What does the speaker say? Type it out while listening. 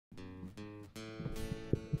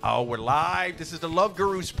Oh, we're live. This is the Love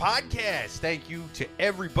Gurus podcast. Thank you to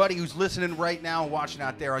everybody who's listening right now and watching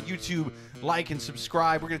out there on YouTube. Like and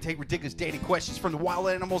subscribe. We're going to take ridiculous dating questions from the wild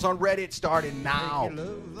animals on Reddit starting now. Your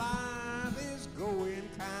love life is going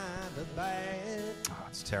kind of bad. Oh,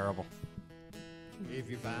 it's terrible. If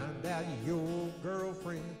you find out your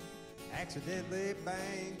girlfriend accidentally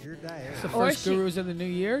banged your dad. It's the Or first she- Gurus of the new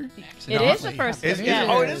year. It is the first. Is it? yeah.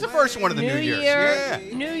 Oh, it is the first one of the New Year's. Yeah.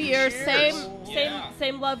 New Year,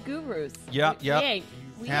 same Love Gurus. Yeah, yeah.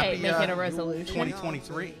 We Happy, ain't making a resolution.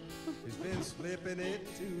 2023. He's been slipping it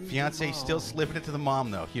to Fiance's still slipping it to the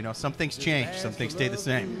mom, though. You know, some things change, some things stay the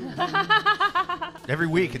same. Every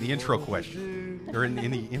week in the intro question, or in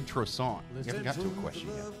the intro song. You haven't got to a question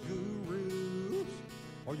yet. Gurus,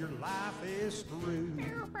 or your life is screwed.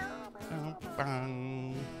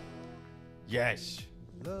 Yes.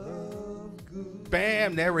 Love Gurus.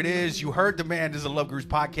 Bam, there it is. You heard the man. This is the Love Gurus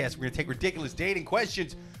podcast. We're going to take ridiculous dating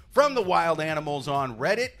questions from the wild animals on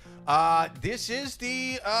Reddit. This is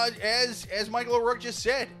the, as Michael Orourke just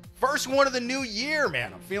said, first one of the new year,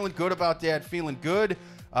 man. I'm feeling good about that. Feeling good.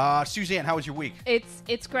 Suzanne, how was your week?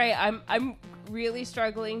 It's great. I'm really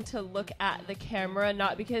struggling to look at the camera,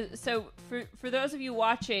 not because. So for those of you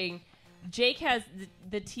watching, Jake has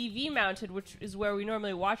the TV mounted, which is where we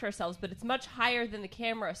normally watch ourselves, but it's much higher than the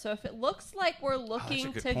camera. So if it looks like we're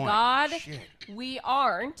looking good to point. God, Shit. we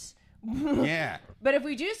aren't. Yeah. But if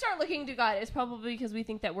we do start looking to God, it's probably because we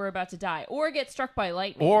think that we're about to die or get struck by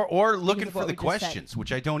lightning. Or looking of for what the we just said. questions,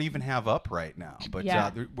 which I don't even have up right now. But Yeah.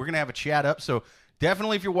 we're going to have a chat up. So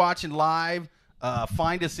definitely if you're watching live,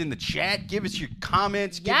 find us in the chat. Give us your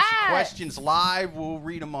comments. Give us your Yes. questions live. We'll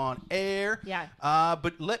read them on air. Yeah.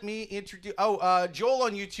 But let me introduce... Joel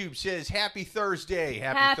on YouTube says, Happy Thursday.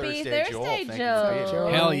 Happy Thursday, Joel. Thursday, Thank you for being Joel.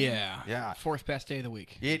 here. Hell yeah. Yeah. Fourth best day of the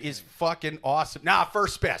week. It is fucking awesome. Nah,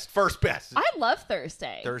 first best. First best. I love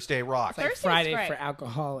Thursday. Thursday rocks. Thursday's Friday great. for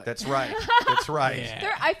alcoholics. That's right. That's right.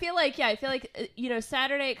 Yeah. I feel like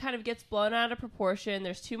Saturday it kind of gets blown out of proportion.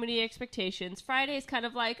 There's too many expectations. Friday is kind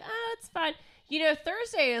of like, it's fine.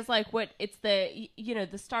 Thursday is like it's the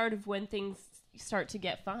the start of when things start to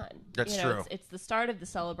get fun. That's true. It's the start of the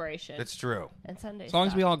celebration. That's true. And Sunday. As long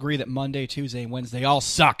as we all agree that Monday, Tuesday, and Wednesday all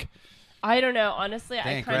suck. I don't know. Honestly,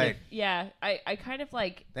 Dang, I kind Greg. of I kind of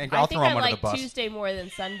like. Thank- I I'll think throw him I under the like bus. Tuesday more than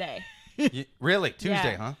Sunday. Really? Tuesday,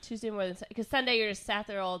 Yeah, huh? Tuesday more than because Sunday you're just sat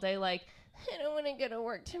there all day like. I don't want to go to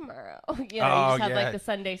work tomorrow. You just have yeah. like the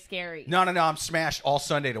Sunday scary. No. I'm smashed all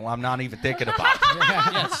Sunday to I'm not even thinking about it.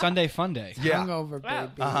 Yeah, it's Sunday fun day. Yeah. Hungover, Wow.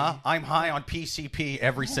 baby. Uh-huh. I'm high on PCP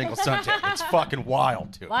every single Sunday. It's fucking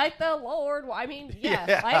wild, dude. Like the Lord, like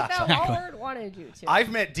Yeah. the Lord wanted you to. I've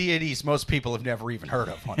met deities most people have never even heard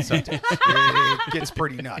of on Sundays. It gets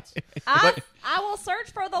pretty nuts. I will search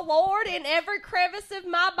for the Lord in every crevice of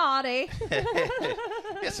my body.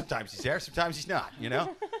 Yeah, sometimes he's there, sometimes he's not,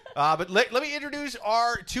 But let me introduce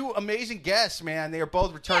our two amazing guests, man. They are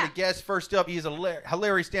both returning guests. First up, he is a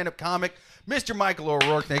hilarious stand-up comic, Mr. Michael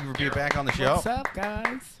Orourke. Thank you for being back on the show. What's up,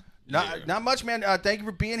 guys? Not much, man. Thank you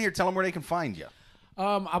for being here. Tell them where they can find you.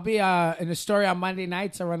 I'll be in the story on Monday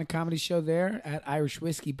nights. I run a comedy show there at Irish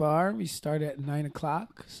Whiskey Bar. We start at 9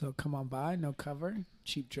 o'clock, so come on by. No cover.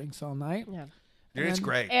 Cheap drinks all night. Yeah. Dude, it's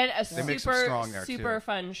great. And a They make some strong super, there, super too.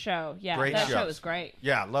 fun show. Yeah, Great that shows. show was great.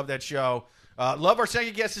 Yeah, love that show. Love our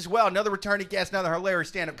second guest as well. Another returning guest, another hilarious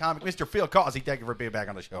stand-up comic, Mr. Phil Causey. Thank you for being back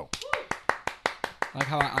on the show. Like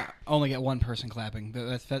how I only get one person clapping.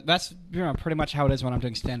 That's pretty much how it is when I'm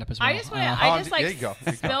doing stand-up as well. I just went, Oh, I just there you go.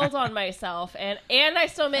 There you go. spilled on myself, and I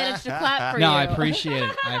still managed to clap for no, you. I appreciate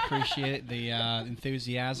it. I appreciate it. The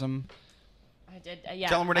enthusiasm. I did. Yeah.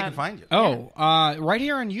 Tell them where they can find you. Oh, right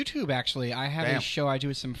here on YouTube, actually. I have Bam. a show I do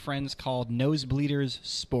with some friends called Nosebleeders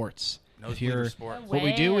Sports. Nosebleeders If you're- Sports. What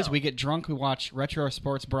we do is Wow. we get drunk, we watch retro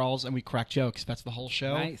sports brawls, and we crack jokes. That's the whole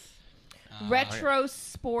show. Nice. Retro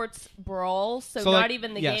sports brawls, so So, not like,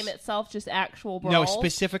 even the yes. game itself, just actual brawls. No,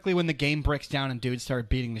 specifically when the game breaks down and dudes start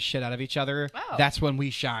beating the shit out of each other, Oh. that's when we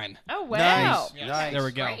shine. Oh wow! Nice. Yeah. Nice. There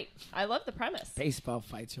we go. Great. I love the premise. Baseball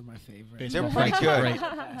fights are my favorite. They're Baseball pretty fights good. are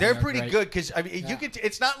great. They're Yeah, pretty great. good because you could.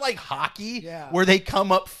 It's not like hockey Yeah. where they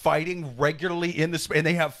come up fighting regularly in the and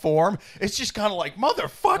they have form. It's just kind of like The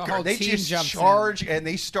motherfucker. whole They team just jumps charge and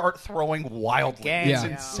they start throwing wildly. Gang. It's Yeah.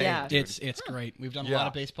 insane. Yeah. dude. It's great. We've done a Yeah. lot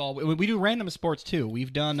of baseball. We do random sports too.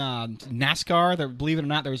 We've done NASCAR. Believe it or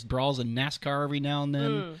not, there's brawls in NASCAR every now and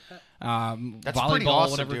then. That's volleyball, pretty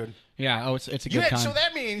awesome, whatever. dude. Yeah, it's a good time. So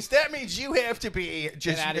that means you have to be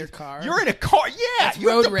just out of your car. You're in a car, yeah. That's You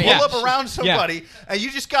have road to rage. pull up around somebody, and you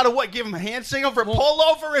just gotta give them a hand signal for pull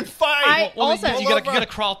over and fight. Well, Also- you gotta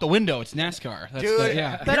crawl out the window. It's NASCAR. That's Dude,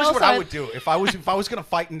 yeah. But here's what also- I would do if I was gonna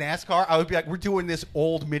fight in NASCAR. I would be like, we're doing this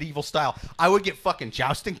old medieval style. I would get fucking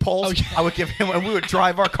jousting poles. Oh, yeah. I would give him, and we would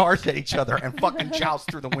drive our cars at each other and fucking joust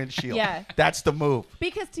through the windshield. Yeah. That's the move.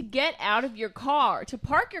 Because to get out of your car, to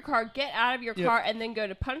park your car, get out of your car, and then go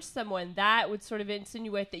to punch someone, that would sort of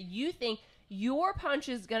insinuate that you think your punch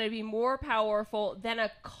is going to be more powerful than a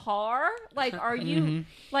car. Like, are you,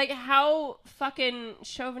 like, how fucking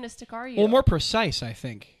chauvinistic are you? Well, more precise, I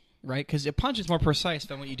think. Right? Because a punch is more precise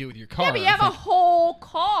than what you do with your car. Yeah, but you have a whole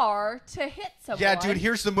car to hit someone. Yeah, dude.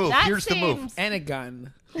 Here's the move. That Here's the move. seems- And a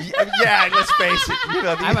gun. Yeah, let's face it. You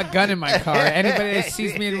know, I have a gun in my car. Anybody that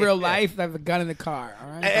sees me in real life, I have a gun in the car. All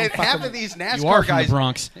right. and Don't fuck half with of me. these You are NASCAR from guys, the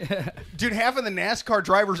Bronx. dude, half of the NASCAR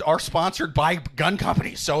drivers are sponsored by gun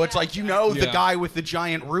companies. So it's like, the Yeah. guy with the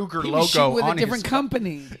giant Ruger He was logo shooting with on a different his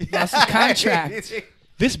company. Lost his contract.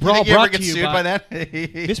 This You brawl think you ever brought get to you sued by, by that?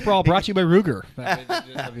 this brawl brought to you by Ruger.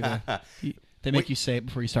 They make you say it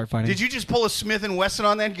before you start fighting. Did you just pull a Smith & Wesson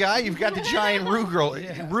on that guy? You've got the giant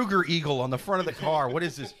Ruger Eagle on the front of the car. What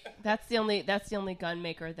is this? That's the only gun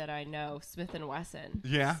maker that I know, Smith and Wesson.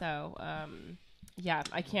 Yeah. So, yeah,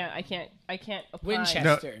 I can't apply.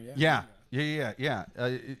 Winchester. No, yeah.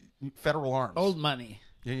 Federal Arms. Old money.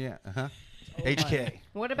 Yeah. HK.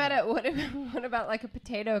 What about like a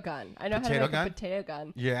potato gun? I know how to Potato make gun? a potato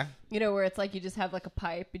gun. Yeah. You know, where it's like you just have like a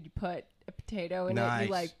pipe and you put a potato in it. Nice.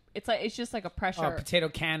 You like it's just like a pressure. Oh, potato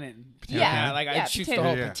cannon. Yeah. Like Yeah, I shoot potato- the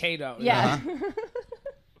whole Yeah. potato. yeah.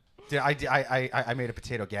 Yeah, I made a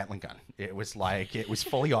potato Gatling gun. It was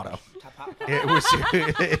fully auto.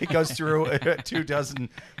 It goes through 24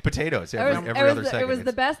 potatoes every other second. It was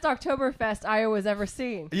the best Oktoberfest Iowa's ever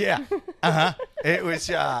seen. Yeah. It was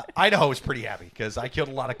Idaho was pretty happy because I killed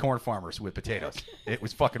a lot of corn farmers with potatoes. It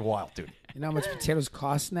was fucking wild, dude. You know how much potatoes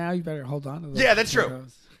cost now? You better hold on to those. Yeah, that's true.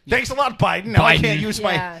 potatoes. Thanks a lot, Biden. Now I Biden.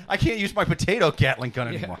 can't use my potato Gatling gun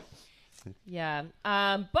anymore. Yeah.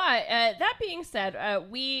 But that being said,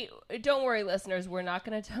 we don't worry, listeners. We're not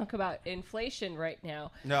going to talk about inflation right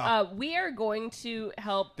now. No. We are going to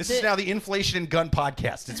help. This is now the inflation and gun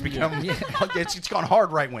podcast. It's become it's gone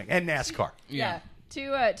hard right wing and NASCAR. Yeah.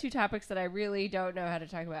 Two topics that I really don't know how to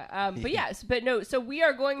talk about. But yes, but no. So we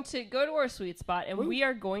are going to go to our sweet spot, and we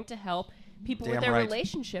are going to help people with Damn their right.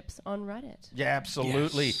 relationships on Reddit. Yeah,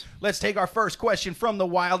 absolutely. Yes. Let's take our first question from the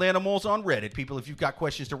wild animals on Reddit. People, if you've got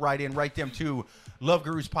questions to write in, write them to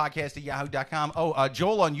loveguruspodcast@yahoo.com. Oh,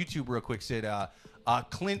 Joel on YouTube real quick said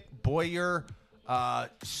Clint Boyer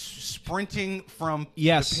sprinting from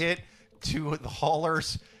Yes. the pit to the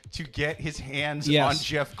haulers to get his hands Yes. on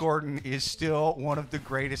Jeff Gordon is still one of the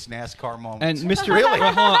greatest NASCAR And moments. Mr. Really?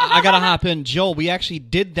 Well, hold on, I gotta hop in. Joel, we actually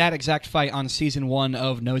did that exact fight on season 1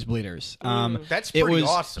 of Nosebleeders. That's it pretty was,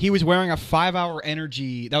 awesome. He was wearing a 5-hour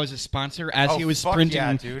energy. That was his sponsor as Oh, he was fuck sprinting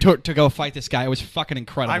yeah, dude. to go fight this guy. It was fucking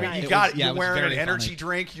incredible. I mean, you It got was- it. yeah, You're was wearing an very energy funny.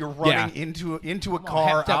 drink. You're running into a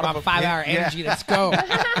car Hepped up out on of a 5-hour pit. energy. Let's go.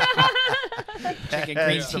 Drinking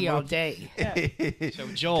green That's the tea all move. day. So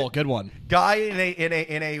Joel, good one. Guy in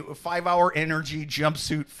a 5-hour energy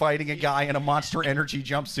jumpsuit fighting a guy in a Monster Energy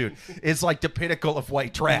jumpsuit is like the pinnacle of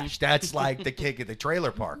white trash. That's like the cake at the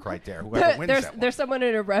trailer park right there. Whoever wins that one. There's someone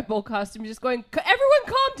in a Red Bull costume just going, everyone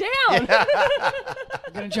calm down.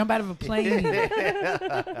 I'm gonna jump out of a plane.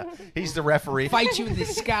 He's the referee. Fight you in the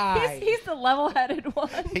sky. He's the level-headed one.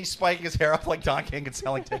 He's spiking his hair up like Don King and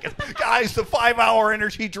selling tickets. Guys, the 5-hour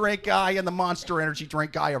energy drink guy and the Monster Energy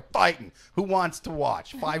drink guy are fighting. Who wants to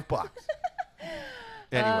watch? $5.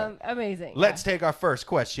 Anyway. Amazing. Let's take our first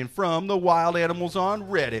question from the wild animals on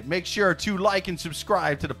Reddit. Make sure to like and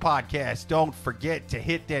subscribe to the podcast. Don't forget to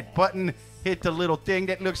hit that button. Hit the little thing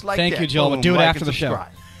that looks like Thank that. you, Joel. Boom, Do it like after and the show.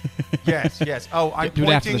 subscribe. Yes. Oh, I'm Do it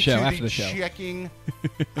pointing after the show, to after the show. checking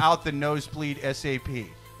out the Nosebleed SAP.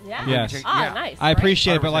 Yeah. Yes. Yeah. Nice. I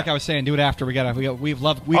appreciate it, but 100%. like I was saying, do it after. We got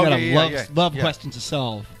yeah. love questions to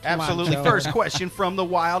solve. Absolutely. Joe. First question from the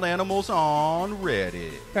wild animals on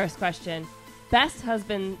Reddit. First question. Best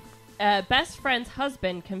friend's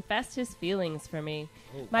husband confessed his feelings for me.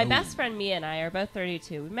 My best friend Mia and I are both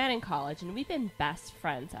 32. We met in college, and we've been best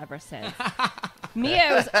friends ever since.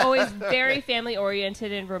 Mia was always very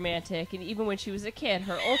family-oriented and romantic, and even when she was a kid,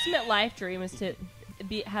 her ultimate life dream was to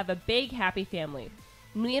have a big, happy family.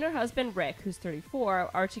 Me and her husband, Rick, who's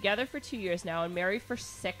 34, are together for 2 years now and married for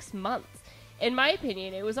 6 months. In my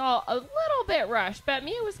opinion, it was all a little bit rushed, but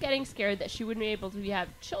Mia was getting scared that she wouldn't be able to have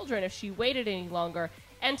children if she waited any longer,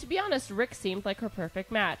 and to be honest, Rick seemed like her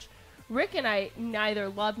perfect match. Rick and I neither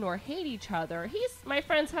love nor hate each other. He's my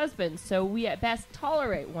friend's husband, so we at best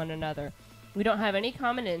tolerate one another. We don't have any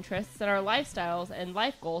common interests, and our lifestyles and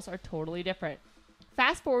life goals are totally different.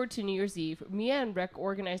 Fast forward to New Year's Eve, Mia and Rick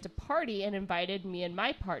organized a party and invited me and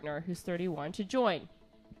my partner, who's 31, to join.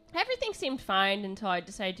 Everything seemed fine until I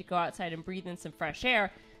decided to go outside and breathe in some fresh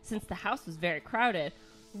air, since the house was very crowded.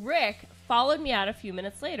 Rick followed me out a few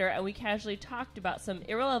minutes later, and we casually talked about some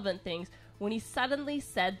irrelevant things when he suddenly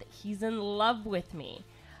said that he's in love with me.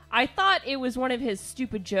 I thought it was one of his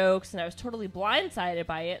stupid jokes, and I was totally blindsided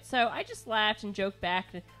by it, so I just laughed and joked back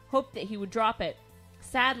and hoped that he would drop it.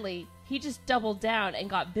 Sadly, he just doubled down and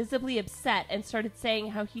got visibly upset and started saying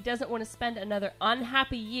how he doesn't want to spend another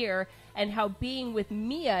unhappy year and how being with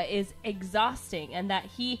Mia is exhausting and that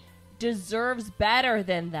he deserves better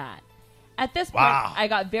than that. At this point, I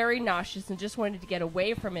got very nauseous and just wanted to get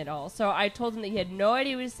away from it all, so I told him that he had no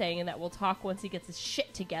idea what he was saying and that we'll talk once he gets his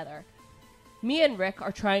shit together. Mia and Rick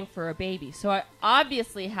are trying for a baby, so I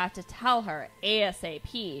obviously have to tell her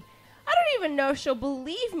ASAP. I don't even know if she'll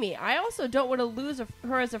believe me. I also don't want to lose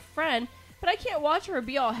her as a friend, but I can't watch her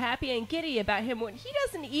be all happy and giddy about him when he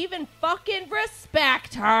doesn't even fucking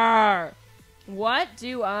respect her. What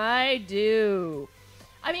do I do?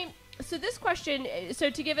 I mean, so this question, so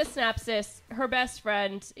to give a synopsis, her best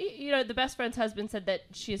friend, the best friend's husband said that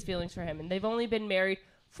she has feelings for him, and they've only been married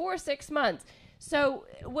for 6 months. So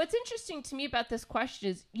what's interesting to me about this question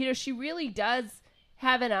is, she really does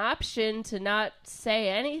have an option to not say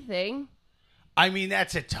anything. I mean,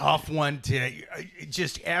 that's a tough one to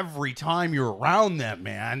just every time you're around them,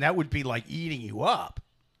 man. That would be like eating you up.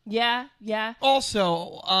 Yeah.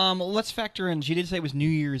 Also, let's factor in, she did say it was New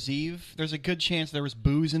Year's Eve. There's a good chance there was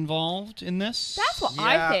booze involved in this. That's what Yeah,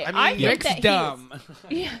 I think. I mean, Rick's dumb.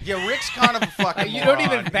 Yeah, Rick's kind of a fucking You don't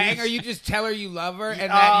moron. even bang her. You just tell her you love her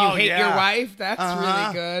and that you hate your wife. That's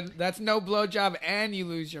really good. That's no blowjob and you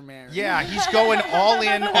lose your marriage. Yeah, he's going all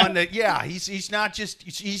in on the. Yeah, he's not just.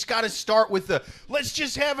 He's got to start with the. Let's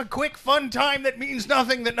just have a quick fun time that means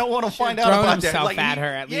nothing that no one will find out thrown about. himself That. at her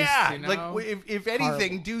at least. Yeah, You know? like if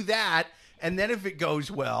anything, do that, and then if it goes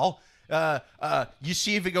well, you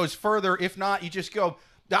see if it goes further. If not, you just go.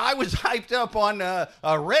 I was hyped up on a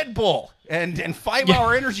Red Bull and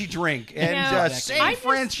 5-hour energy drink and St.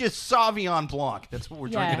 Francis Sauvignon Blanc. That's what we're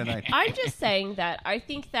drinking tonight. I'm just saying that I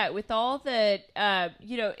think that with all the,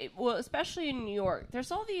 especially in New York,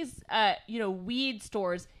 there's all these, weed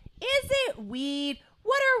stores. Is it weed?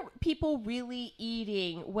 What are people really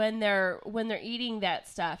eating when they're eating that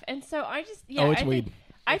stuff? And so I just, it's weed.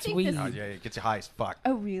 I think weed. this. Oh yeah, it gets you high as fuck.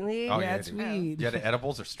 Oh really? Oh, Yeah, it's dude. weed. Yeah, the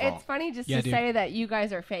edibles are strong. It's funny just Yeah, to dude. say that you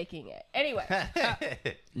guys are faking it. Anyway,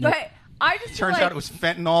 but I just feel Turns like, out it was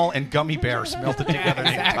fentanyl and gummy bears melted together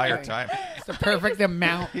the entire time. It's the perfect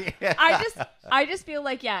amount. I just feel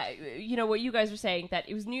like, what you guys were saying, that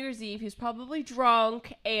it was New Year's Eve. He was probably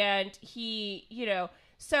drunk, and he,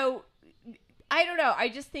 so I don't know. I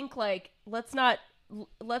just think like let's not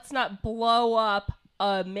blow up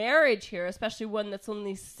a marriage here, especially one that's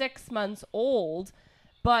only 6 months old.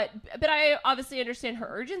 But I obviously understand her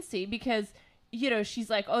urgency because she's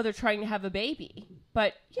like, oh, they're trying to have a baby.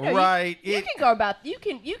 But Right. you can go about you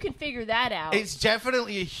can figure that out. It's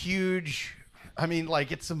definitely a huge. I mean,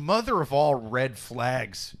 like, it's the mother of all red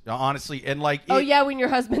flags, honestly. And like, when your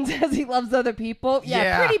husband says he loves other people,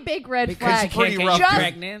 pretty big red Because flag. you can't get rough,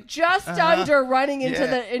 pregnant. Just under running into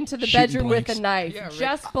the Shooting bedroom with blanks. a knife, Yeah, Rick.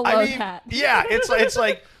 just below I mean, that. yeah, it's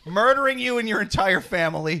like murdering you and your entire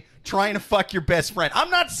family, trying to fuck your best friend. I'm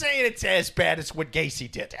not saying it's as bad as what Gacy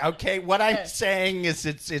did. Okay, what I'm saying is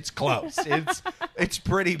it's close. It's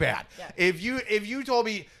pretty bad. Yeah. If you told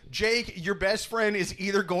me, Jake, your best friend is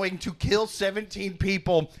either going to kill 17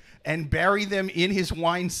 people and bury them in his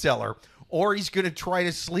wine cellar, or he's going to try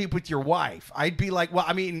to sleep with your wife, I'd be like, well,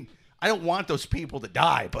 I mean, I don't want those people to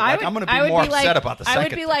die, but like, I'm going to be more upset about the second. I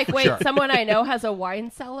would be like, thing, for wait, sure. someone I know has a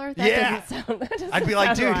wine cellar? That Yeah. doesn't sound. That doesn't I'd be like,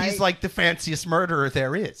 sound dude, right. he's like the fanciest murderer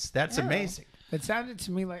there is. That's amazing. It sounded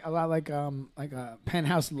to me like a lot like a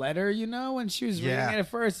penthouse letter, when she was reading it at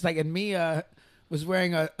first. It's like, and Mia was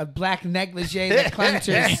wearing a black negligee that clung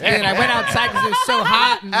to her skin. I went outside because it was so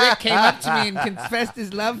hot, and Rick came up to me and confessed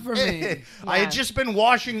his love for me. I had just been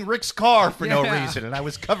washing Rick's car for no Yeah. reason, and I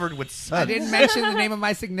was covered with I sun. didn't mention the name of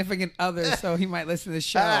my significant other, so he might listen to the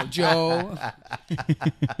show. Joe.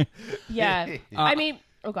 Yeah. I mean,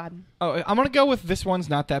 oh god. Oh, I'm gonna go with this one's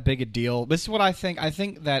not that big a deal. This is what I think. I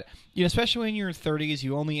think that especially in your 30s,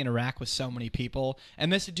 you only interact with so many people,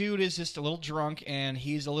 and this dude is just a little drunk, and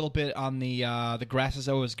he's a little bit on the grass is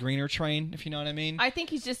always greener train, if you know what I mean. I think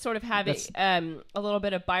he's just sort of having a little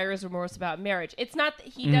bit of buyer's remorse about marriage. It's not that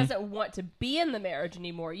he doesn't want to be in the marriage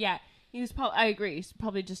anymore. Yeah, He was probably. I agree. He's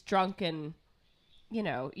probably just drunk and, Well, you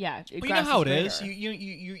know how it is.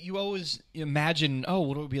 You always imagine,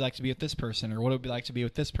 what it would be like to be with this person, or what it would be like to be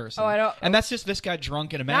with this person. Oh, I don't. And that's just this guy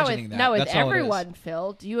drunk and imagining that. Not with that's all it is. everyone,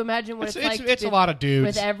 Phil. Do you imagine what it's like? It's a lot of dudes.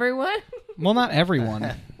 With everyone. Well, not everyone.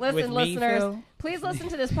 With Listen, me, listeners, Phil? please listen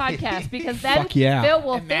to this podcast because then Fuck yeah. Phil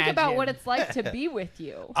will think Imagine. about what it's like to be with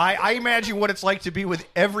you. I imagine what it's like to be with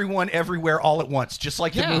everyone, everywhere, all at once, just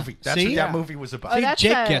like the Yeah. movie. That's See? what that Yeah. movie was about. See, that's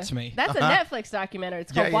Jake a- gets me. That's a Netflix documentary.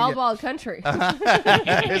 It's called Yeah, Wild yeah. Wild Country.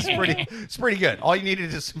 It's pretty good. All you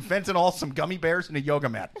needed is some fentanyl, some gummy bears, and a yoga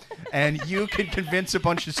mat, and you can convince a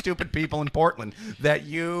bunch of stupid people in Portland that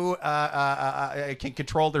you can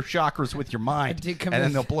control their chakras with your mind, and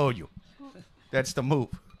then they'll blow you. That's the move.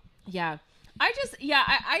 Yeah.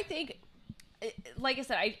 I think, like I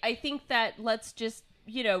said, I think that let's just,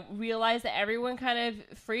 realize that everyone kind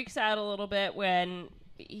of freaks out a little bit when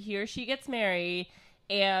he or she gets married,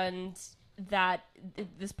 and that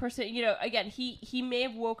this person, again, he may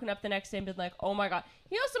have woken up the next day and been like, oh my God.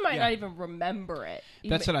 He also might not even remember it.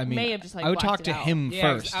 That's what I mean. May have just, I would talk to him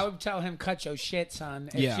first. I would tell him, cut your shit, son.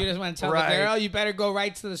 If Yeah. she doesn't want to tell Right. the girl, you better go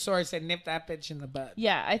right to the source and nip that bitch in the butt.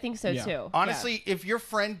 Yeah, I think so too. Honestly, if your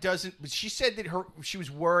friend doesn't, she said that she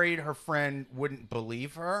was worried her friend wouldn't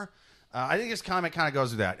believe her. I think this comment kind of goes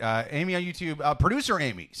with that. Amy on YouTube, producer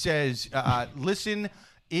Amy says, listen,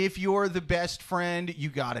 if you're the best friend, you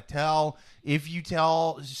got to tell. If you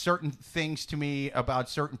tell certain things to me about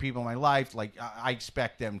certain people in my life, like I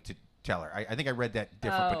expect them to tell her. I think I read that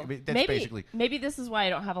different, but that's basically. Maybe this is why I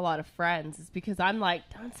don't have a lot of friends. It's because I'm like,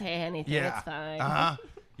 don't say anything. Yeah. It's fine. Uh-huh.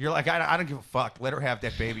 You're like, I don't give a fuck. Let her have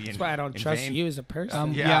that baby. That's why I don't trust you as a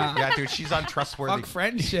person. Yeah, dude, she's untrustworthy. Fuck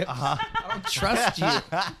friendship. I don't trust you.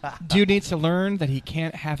 Dude needs to learn that he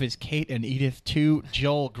can't have his Kate and Edith too.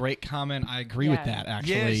 Joel, great comment. I agree with that.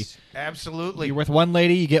 Actually, Yes, absolutely. you're with one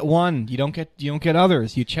lady, you get one. You don't get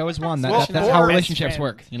others. You chose one. That's how or- relationships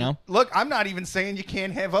work. Look, I'm not even saying you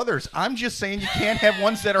can't have others. I'm just saying you can't have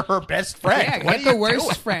ones that are her best friend. Yeah, What get are the you worst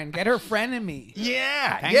doing? friend. Get her frenemy.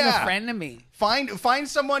 Yeah, Bang yeah. the frenemy. Find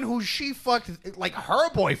someone who she fucked like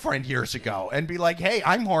her boyfriend years ago, and be like, "Hey,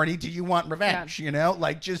 I'm horny. Do you want revenge?" Yeah. You know,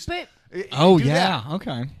 like just. But- Oh do yeah, that.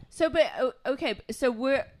 okay. So, but okay, so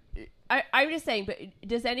I'm just saying. But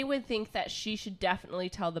does anyone think that she should definitely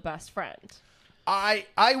tell the best friend? I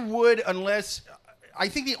would, unless I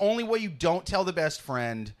think the only way you don't tell the best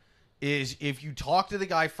friend is if you talk to the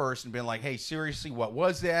guy first and been like, "Hey, seriously, what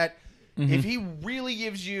was that?" Mm-hmm. If he really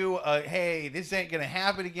gives you a, "Hey, this ain't gonna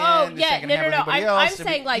happen again," Oh this yeah, ain't gonna happen to anybody I'm else,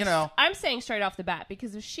 saying I mean, I'm saying straight off the bat,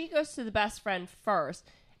 because if she goes to the best friend first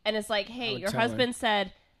and it's like, hey, would your tell her. husband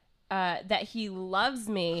said that he loves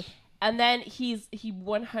me, and then he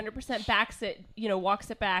 100% backs it, walks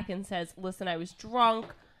it back and says, listen, I was drunk,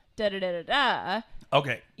 da da da da da.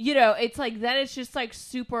 okay. It's like then it's just like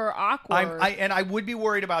super awkward. I would be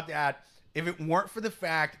worried about that if it weren't for the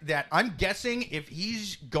fact that I'm guessing if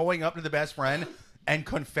he's going up to the best friend and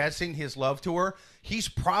confessing his love to her, he's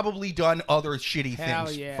probably done other shitty Hell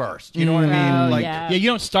things yeah. first. You know what I mean? Oh, Like, yeah. Yeah, you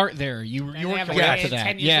don't start there. You work your way up to that.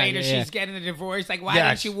 10 years yeah, later, yeah, yeah. she's getting a divorce. Like, why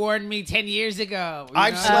Yes. didn't you warn me 10 years ago? You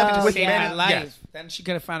I've know? slept with Saved many- my life. yes. Then she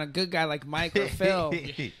could have found a good guy like Mike or Phil,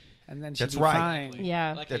 and then she'd That's be right. fine.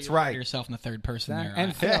 yeah. Like That's how you refer right. to yourself in the third person there.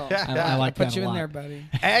 And Phil. I like Put that you a in lot. there, buddy.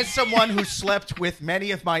 As someone who slept with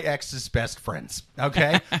many of my ex's best friends,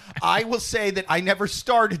 okay, I will say that I never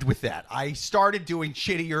started with that. I started doing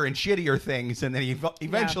shittier and shittier things, and then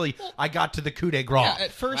eventually I got to the coup de grace. Yeah,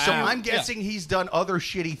 at first, so you- I'm guessing he's done other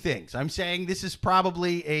shitty things. I'm saying this is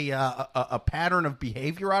probably a pattern of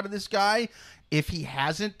behavior out of this guy. If he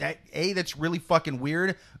hasn't, that's really fucking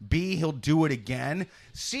weird. B, he'll do it again.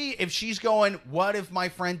 C, if she's going, what if my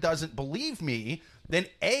friend doesn't believe me? Then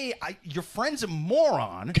your friend's a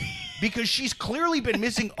moron because she's clearly been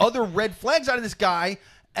missing other red flags out of this guy.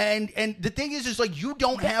 And the thing is like you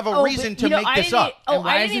don't have a reason to make this up. And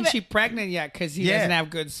why I didn't isn't even- she pregnant yet? Because he Yeah. doesn't have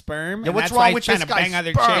good sperm. Yeah, and what's that's wrong why he's with trying this to bang guy's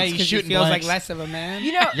other sperm? chicks He's because he shooting feels blanks. like less of a man.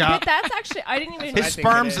 Yeah. But that's actually I didn't even. I His think it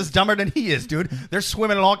sperm's is. is dumber than he is, dude. They're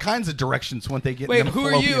swimming in all kinds of directions when they get Wait, in them who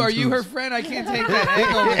are you? fallopian Are you her tubes. friend? I can't take that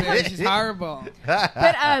angle with her. She's horrible.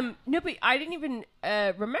 But no, but I didn't even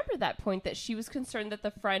remember that point that she was concerned that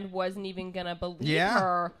the friend wasn't even gonna believe Yeah.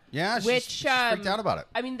 her. Yeah, she's which freaked out about it.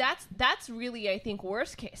 I mean, that's really I think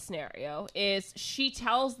worst case scenario is she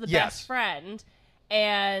tells the Yes. best friend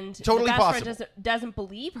and Totally the best possible. friend doesn't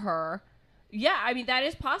believe her. Yeah, I mean that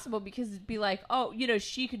is possible because it'd be like, oh,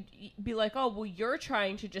 she could be like, oh, well, you're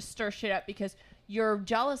trying to just stir shit up because you're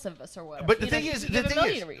jealous of us or whatever. But the You know, thing she is, could give a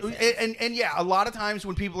million reasons. and yeah, a lot of times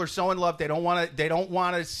when people are so in love, they don't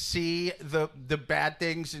want to see the bad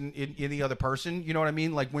things in the other person. You know what I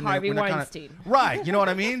mean? Like when Harvey they're Weinstein. kinda, right? You know what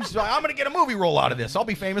I mean? So I'm gonna get a movie role out of this. I'll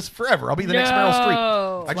be famous forever. I'll be the next Meryl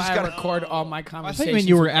Streep. I That's just why gotta I record all my I conversations. think when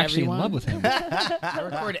you were with actually everyone. in love with him. I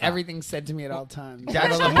record everything said to me at all times. That's I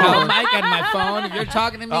have a the lapel move. mic and my phone. If you're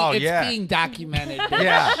talking to me, Oh, it's yeah. being documented. bitch.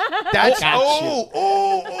 Yeah, that's Got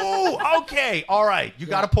okay, all right. You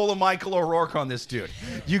got to pull a Michael O'Rourke on this dude.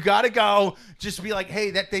 You got to go, just be like,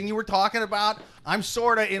 hey, that thing you were talking about, I'm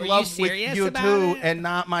sort of in Were love you with serious you about too, it? and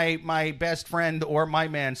not my best friend or my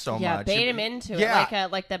man so Yeah, much. bait him into Yeah.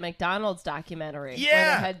 it like that McDonald's documentary. Yeah.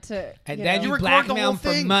 where they had to, And you then know. you record the whole blackmail him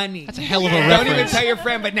for thing. money. That's a hell of a Yeah. Don't even reference. tell your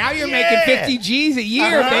friend, but now you're Yeah. making 50 G's a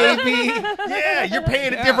year, baby. Yeah, you're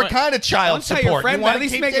paying a different kind of child Don't tell support. your friend, you but want at to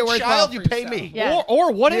least keep make that it worthwhile child, for you pay yourself. me. Yeah.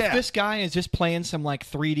 Or what Yeah. if this guy is just playing some like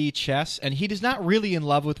 3D chess and he is not really in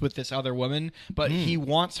love with this other woman, but he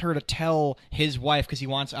wants her to tell his wife because he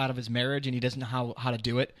wants out of his marriage and he doesn't know how to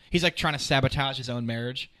do it. He's like trying to sabotage his own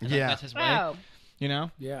marriage. And Yeah. that's his way. Oh. You know?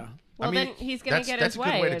 Yeah. Well, I mean, then he's going to get that's his a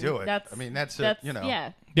good way to and do it. That's, I mean, that's you know.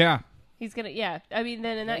 Yeah. Yeah. He's going to, yeah. I mean,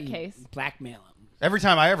 then in that case. Blackmail him. Every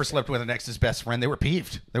time I ever slept with an ex's best friend, they were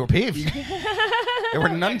peeved. They were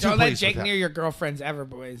none too Don't let pleased Jake with near that. your girlfriends ever,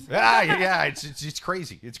 boys. Yeah, it's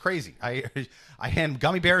crazy. It's crazy. I hand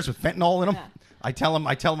gummy bears with fentanyl in them. Yeah. I tell them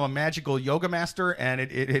I'm a magical yoga master, and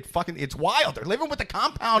it's wild. They're living with the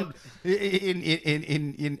compound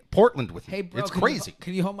in Portland with me. Hey, bro, It's crazy.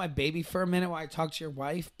 Can you hold my baby for a minute while I talk to your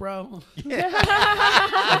wife, bro?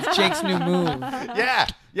 That's Jake's new move.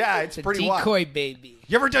 Yeah, it's The pretty wild. decoy baby.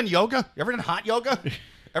 You ever done yoga? You ever done hot yoga?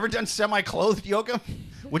 Ever done semi-clothed yoga?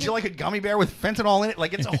 Would you like a gummy bear with fentanyl in it?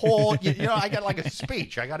 Like it's a whole, you know, I got like a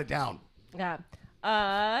speech. I got it down. Yeah.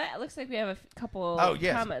 It looks like we have a couple Oh,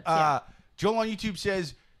 yes. comments. Yeah. Joel on YouTube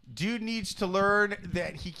says, dude needs to learn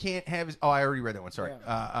that he can't have his... Oh, I already read that one. Sorry.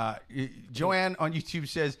 Joanne on YouTube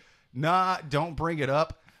says, nah, don't bring it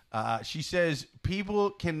up. She says, people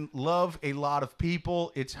can love a lot of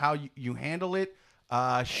people. It's how you handle it.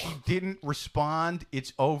 She didn't respond.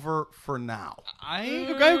 It's over for now. I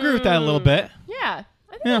agree with that a little bit. Yeah.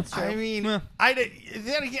 I think Yeah. that's true. I mean, Yeah.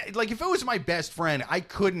 then again, like if it was my best friend, I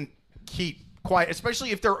couldn't keep quiet,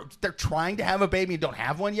 especially if they're trying to have a baby and don't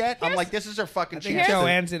have one yet. I'm like, this is their fucking I think chance. to-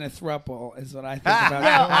 Joanne's in a thruple, is what I think about No,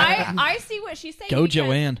 Joanne. I see what she's saying. Go, because,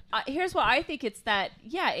 Joanne. Here's what I think. It's that,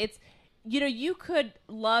 yeah, it's, you know, you could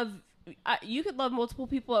love multiple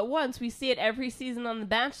people at once. We see it every season on The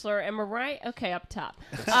Bachelor. Am I right? Okay, up top.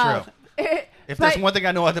 That's true. If there's one thing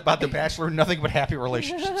I know about The Bachelor, nothing but happy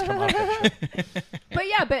relationships come out of that shit. But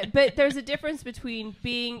yeah, but there's a difference between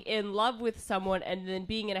being in love with someone and then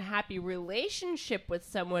being in a happy relationship with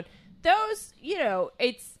someone. Those, you know,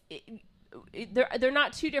 they're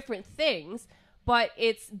not two different things, but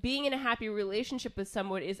it's being in a happy relationship with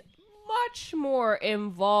someone is much more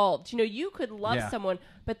involved. You know, you could love Yeah. someone,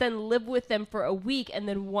 but then live with them for a week and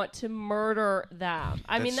then want to murder them.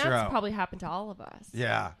 I mean, That's that's true. probably happened to all of us.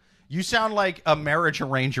 Yeah. You sound like a marriage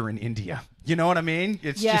arranger in India. You know what I mean?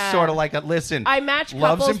 It's just Yeah. sort of like listen. I match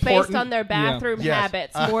love's couples based important. on their bathroom Yes.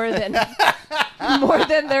 habits more than more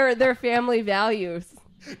than their family values.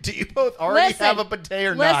 Do you both already Listen, have a bidet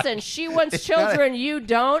or not? Listen, she wants children, you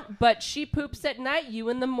don't, but she poops at night, you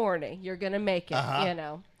in the morning. You're gonna make it, you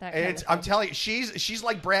know. That kind of I'm thing. telling you, she's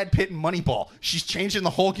like Brad Pitt in Moneyball. She's changing the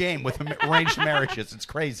whole game with arranged marriages. It's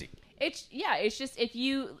crazy. It's just if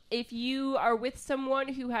you are with someone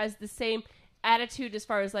who has the same attitude as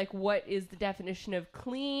far as like what is the definition of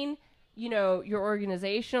clean, you know, your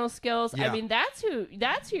organizational skills. Yeah. I mean, that's who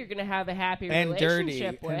you're gonna have a happy and dirty.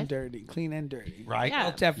 relationship with. And dirty. Clean and dirty. Right?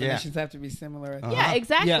 Yeah. Both definitions have to be similar. Yeah,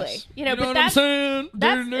 exactly. Yes. You know, You know but what I'm that's saying?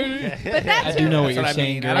 that's but that's I do who- know what That's you're what I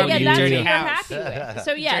saying, mean. girl. I don't yeah, need that's who dirty you're house. happy with.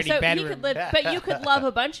 So yeah, Dirty so he bedroom. could live, but you could love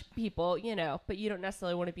a bunch of people, you know, but you don't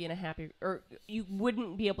necessarily want to be in a happy, or you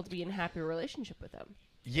wouldn't be able to be in a happy relationship with them.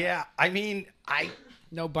 Yeah, I mean,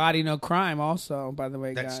 No body, no crime. Also, by the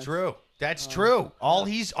way, that's guys. true. That's true. All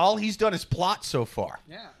he's done is plot so far.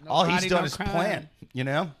 Yeah, no all body, he's done no is crime. plan. You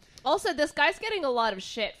know. Also, this guy's getting a lot of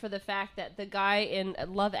shit for the fact that the guy in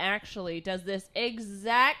Love Actually does this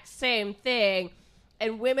exact same thing,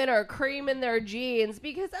 and women are creaming their jeans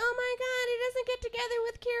because, oh my god, he doesn't get together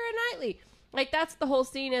with Keira Knightley. Like, that's the whole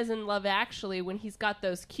scene is in Love Actually when he's got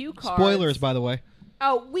those cue cards. Spoilers, by the way.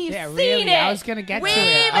 Oh, we've Yeah, seen really. it. I was gonna get to We've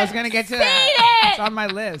it. I was gonna get to seen that. it. It's on my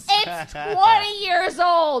list. It's 20 years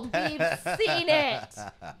old. We've seen it.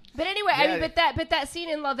 But anyway, I Yeah. mean, but that scene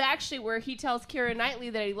in Love Actually where he tells Keira Knightley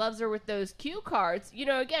that he loves her with those cue cards, you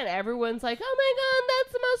know, again, everyone's like, oh my god,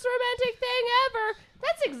 that's the most romantic thing ever.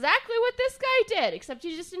 That's exactly what this guy did, except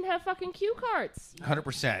he just didn't have fucking cue cards.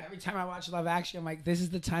 100%. Every time I watch Love Actually, I'm like, this is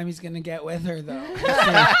the time he's gonna get with her, though. When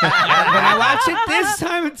I watch it this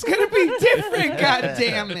time, it's gonna be different. God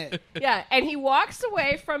damn it! Yeah, and he walks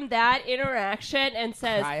away from that interaction and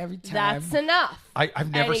says, Cry every time. "That's enough."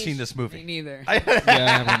 I've never And he- seen this Me movie. neither.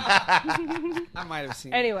 Yeah, I might have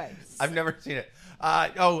seen it. Anyway, I've never seen it.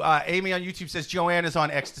 Amy on YouTube says Joanne is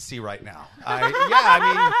on ecstasy right now. I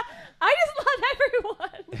I just love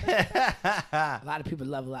everyone. A lot of people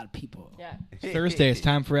love a lot of people. Yeah. Thursday, it's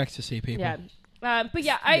time for ecstasy, people. Yeah. But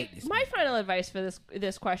yeah, my final advice for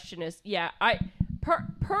this question is,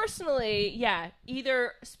 personally,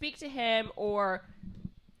 either speak to him or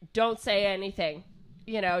don't say anything.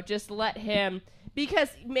 Just let him, because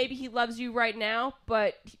maybe he loves you right now,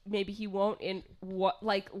 but maybe he won't in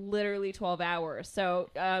literally 12 hours. So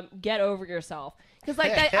get over yourself. Because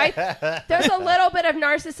there's a little bit of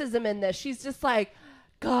narcissism in this. She's just like,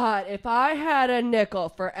 God, if I had a nickel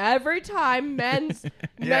for every time men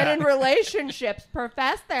in relationships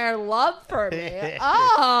profess their love for me,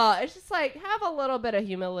 it's just like, have a little bit of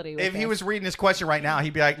humility with if he was reading this question right now,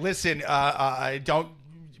 he'd be like, listen,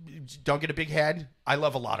 don't get a big head. I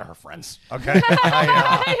love a lot of her friends. Okay,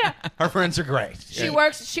 her friends are great. She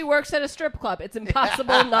works at a strip club. It's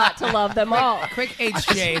impossible not to love them all. Quick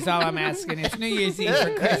HJ is all I'm asking. It's New Year's Eve,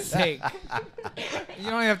 for Christ's sake. You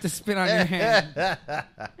don't have to spit on your hand.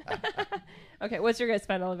 Okay, what's your guys'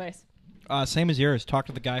 final advice? Same as yours. Talk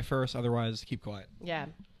to the guy first. Otherwise, keep quiet. Yeah.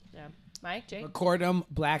 Mike, Jake? Record him,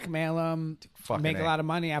 blackmail him, make a lot of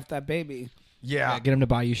money off that baby. Yeah. Get him to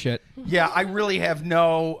buy you shit. Yeah, I really have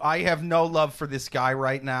no love for this guy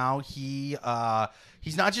right now. He's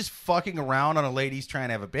not just fucking around on a lady he's trying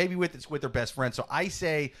to have a baby with. It's with her best friend. So I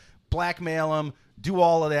say blackmail him, do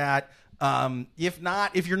all of that.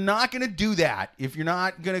 If you're not going to do that, if you're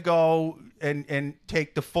not going to go and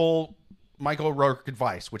take the full Michael Orourke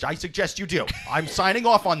advice, which I suggest you do. I'm signing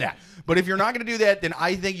off on that. But if you're not going to do that, then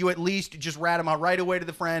I think you at least just rat him out right away to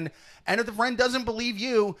the friend. And if the friend doesn't believe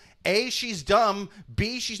you, A, she's dumb.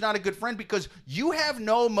 B, she's not a good friend because you have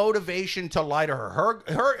no motivation to lie to her.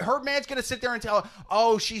 Her man's going to sit there and tell her,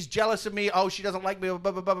 oh, she's jealous of me. Oh, she doesn't like me. Blah,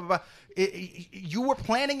 blah, blah, blah, blah. You were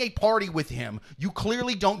planning a party with him. You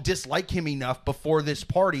clearly don't dislike him enough before this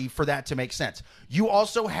party for that to make sense. You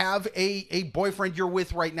also have a boyfriend you're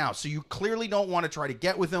with right now. So you clearly don't want to try to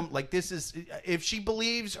get with him. Like this is, if she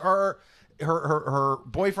believes her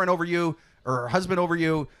boyfriend over you or her husband over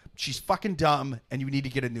you, she's fucking dumb and you need to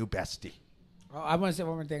get a new bestie. Oh, I want to say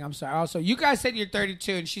one more thing. I'm sorry. Also, you guys said you're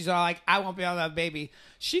 32, and she's all like, I won't be able to have a baby.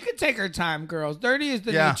 She could take her time, girls. 30 is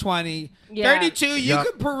the new 20. Yeah. 32, you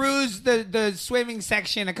could peruse the swimming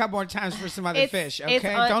section a couple more times for some other fish, okay?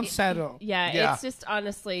 Don't settle. Yeah, it's just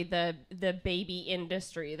honestly the baby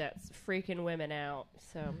industry that's freaking women out.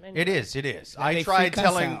 So anyway. It is. I tried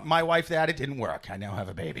telling my wife that. It didn't work. I now have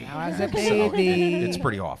a baby. Now has a baby. It's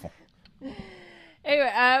pretty awful. Anyway,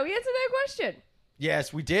 we answered that question.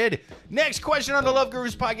 Yes, we did. Next question on the Love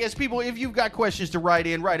Gurus podcast. People, if you've got questions to write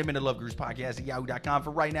them into loveguruspodcast@yahoo.com.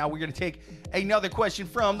 For right now, we're going to take another question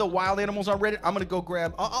from the wild animals on Reddit. I'm going to go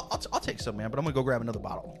grab, I'll take some, man, but I'm going to go grab another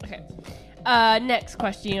bottle. Okay. Next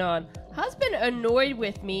question on husband annoyed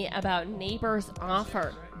with me about neighbor's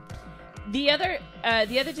offer. The other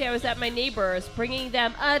day I was at my neighbor's bringing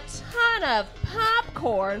them a ton of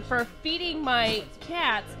popcorn for feeding my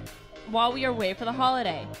cats while we are away for the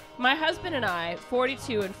holiday. My husband and I,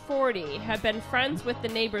 42 and 40, have been friends with the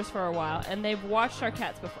neighbors for a while, and they've watched our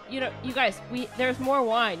cats before. You know, you guys, there's more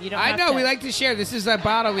wine. You don't. I know. We like to share. This is a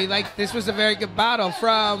bottle. This was a very good bottle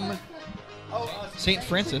from St.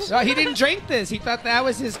 Francis. Oh, he didn't drink this. He thought that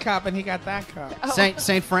was his cup, and he got that cup. Oh.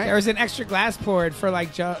 Saint Frank. There was an extra glass poured for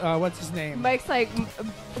what's his name? Mike's like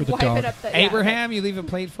For the wiping dog. up the Abraham. You leave a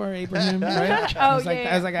plate for Abraham, right? Oh, It was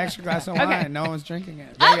yeah. like an extra glass of wine. No one was drinking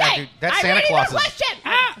it. Yeah, dude, that's I'm Santa ready for Claus's.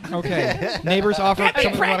 question. Okay. Neighbors offer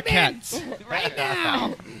something about a cat. Right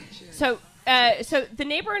now. So the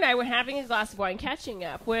neighbor and I were having a glass of wine, catching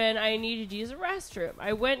up when I needed to use a restroom.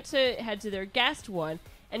 I went to head to their guest one,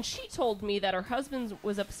 and she told me that her husband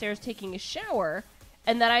was upstairs taking a shower,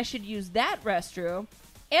 and that I should use that restroom,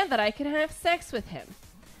 and that I could have sex with him.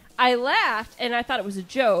 I laughed, and I thought it was a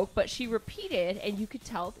joke, but she repeated, and you could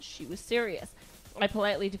tell that she was serious. I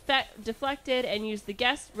politely deflected and used the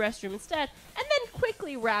guest restroom instead, and then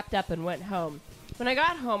quickly wrapped up and went home. When I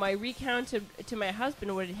got home, I recounted to my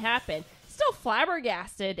husband what had happened, still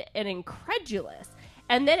flabbergasted and incredulous,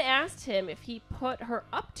 and then asked him if he put her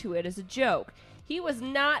up to it as a joke. He was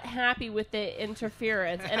not happy with the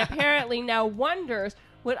interference and apparently now wonders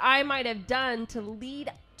what I might have done to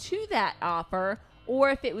lead to that offer, or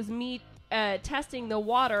if it was me testing the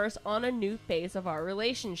waters on a new phase of our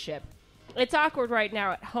relationship. It's awkward right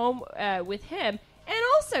now at home with him, and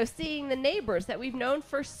also seeing the neighbors that we've known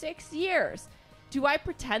for 6 years. Do I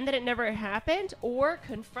pretend that it never happened, or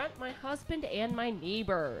confront my husband and my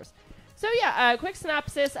neighbors? So yeah, quick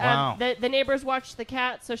synopsis. Wow. The neighbors watched the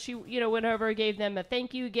cat, so she went over, gave them a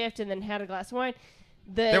thank you gift, and then had a glass of wine.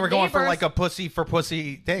 They were going for like a pussy for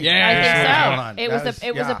pussy thing. Yeah. I think so.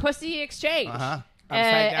 It was a pussy exchange.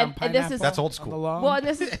 Upside down and this pineapple is That's old on school. the lawn. well, and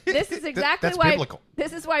this is exactly That's why biblical.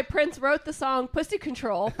 this is why Prince wrote the song "Pussy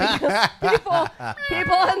Control," because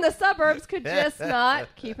people in the suburbs could just not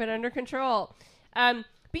keep it under control.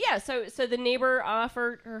 But yeah, so the neighbor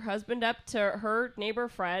offered her husband up to her neighbor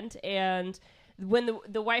friend, and when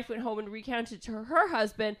the wife went home and recounted to her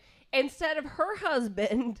husband, instead of her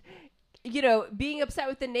husband, being upset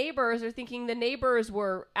with the neighbors or thinking the neighbors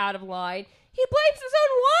were out of line, he blames his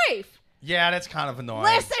own wife. Yeah, that's kind of annoying.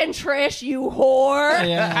 Listen, Trish, you whore.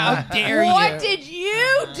 Yeah. How dare you? What did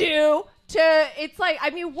you do to... It's like,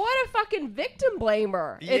 I mean, what a fucking victim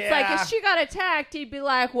blamer. It's like, if she got attacked, he'd be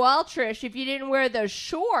like, well, Trish, if you didn't wear those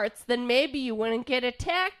shorts, then maybe you wouldn't get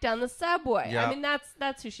attacked on the subway. Yeah. I mean,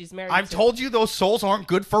 that's who she's married I've to. told you those soles aren't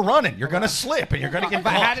good for running. You're going to slip and you're going to get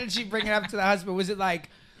But how caught. did she bring it up to the husband? Was it like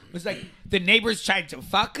the neighbors tried to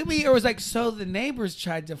fuck me, or was like, so the neighbors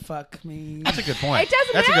tried to fuck me? That's a good point. It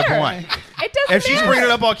doesn't That's matter. a good point. It doesn't If she's matter. bringing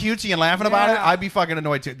it up all cutesy and laughing about it, Yeah. I'd be fucking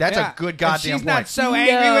annoyed too. That's a good goddamn If she's point. not so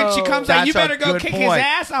angry when she comes out, you That's a better go good kick point. his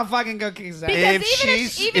ass. I'll fucking go kick his ass.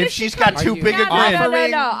 Because If she's got too big a No,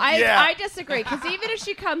 grin. no. Yeah. I disagree. Because even if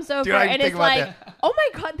she comes over Dude, I didn't and think is about like, "Oh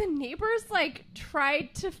my god, the neighbors like tried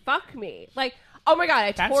to fuck me," like, "Oh my god,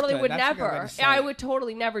 I That's totally good. would That's a good way never. to say I it. would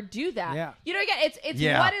totally never do that." Yeah. Again, it's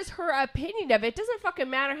Yeah. what is her opinion of it? It doesn't fucking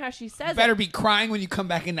matter how she says Better it. be crying when you come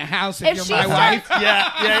back in the house if, If you're she my starts- wife.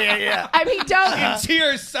 Yeah. I mean, don't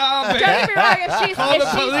Tears sobbing. don't get me wrong. If she's Call if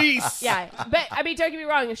the she's- police. Yeah, but I mean, don't get me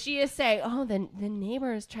wrong. If she is saying, "Oh, the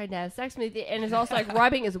neighbors tried to have sex with me," and is also like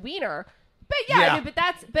rubbing his wiener. But yeah, Yeah. I mean,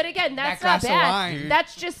 but again, that's That not glass of bad. wine.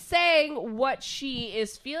 That's just saying what she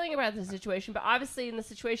is feeling about the situation. But obviously, in the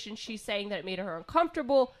situation, she's saying that it made her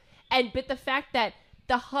uncomfortable. But the fact that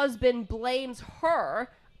the husband blames her,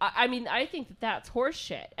 I mean, I think that's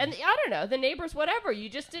horseshit. And I don't know, the neighbors, whatever. You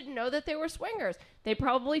just didn't know that they were swingers. They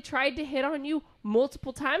probably tried to hit on you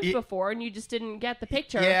multiple times before, and you just didn't get the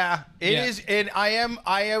picture. Yeah, it is, and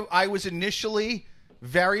I was initially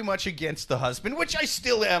very much against the husband, which I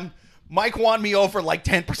still am. Mike won me over like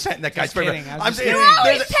 10%. That guy's favorite. kidding. I was I'm just saying, kidding. You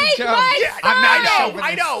always there's a- take joke. my Yeah, side.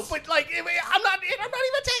 I know, but like, I'm not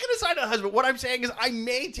even taking the side of the husband. What I'm saying is, I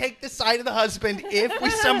may take the side of the husband if we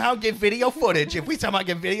somehow get video footage. If we somehow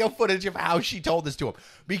get video footage of how she told this to him,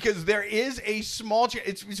 because there is a small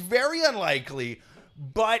chance. It's very unlikely.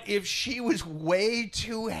 But if she was way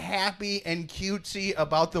too happy and cutesy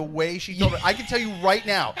about the way she told it, I can tell you right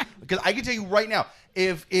now,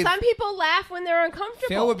 if Some people laugh when they're uncomfortable.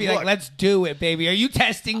 Phil would be Look. like, "Let's do it, baby. Are you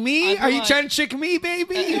testing me? I'm Are you like- trying to trick me,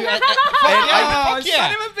 baby?" I- Oh,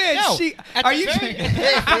 yeah. son of a bitch! No. She, At are the you? very-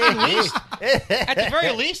 At the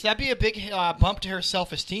very least, that'd be a big bump to her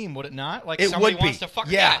self-esteem, would it not? Like It somebody would be. wants to fuck.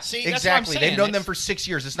 Yeah, See, that's exactly. what I'm saying. They've known them It's- for 6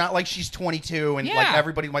 years. It's not like she's 22 and like Yeah.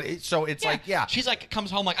 everybody. So it's like, yeah. She's like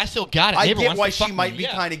comes home like I still got it. I Neighbor get wants why to fuck she might me. be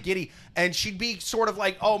Yeah. kind of giddy, and she'd be sort of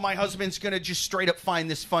like, "Oh, my husband's gonna just straight up find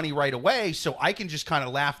this funny right away, so I can just kind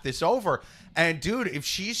of laugh this over." And dude, if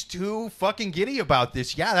she's too fucking giddy about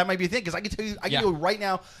this, yeah, that might be a thing. Because I can tell you right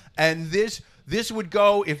now, and this would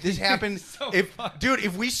go if this happened.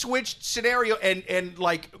 If we switched scenario and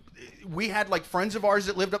like we had like friends of ours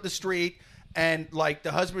that lived up the street. And like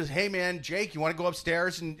the husband was, "Hey man, Jake, you want to go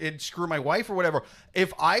upstairs and screw my wife or whatever?"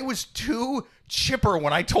 If I was too chipper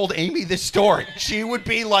when I told Amy this story, she would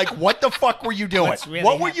be like, "What the fuck were you doing? What's really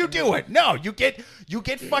What were you happening?" doing?" No, you get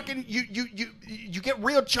fucking you get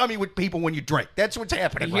real chummy with people when you drink. That's what's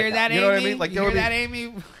happening. You right hear now. that, You Amy? know what I mean? Like you there hear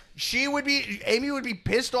would be, that, Amy? Amy would be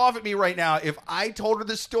pissed off at me right now if I told her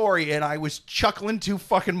the story and I was chuckling too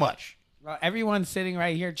fucking much. Well, everyone sitting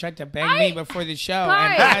right here tried to bang I- me before the show,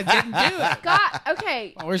 Guys. and I didn't do it. God,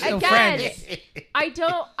 okay. We're still Again, friends. I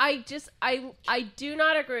do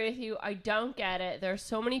not agree with you. I don't get it. There are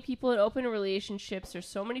so many people in open relationships. There's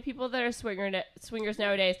so many people that are swingers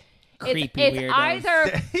nowadays. Creepy it's weirdos.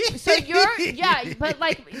 either so you're but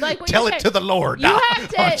like when Tell you it say- to the Lord You now have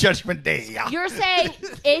to- on Judgment Day. You're saying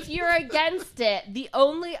if you're against it, the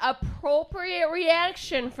only appropriate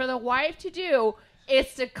reaction for the wife to do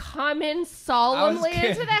is to come in solemnly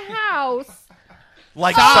kidding. into the house.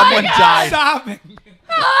 Like Oh someone my God. died. Sobbing.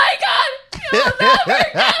 Oh my God! You'll never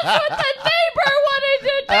guess what the neighbor wanted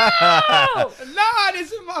to do. No,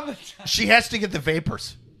 this is mama. She has to get the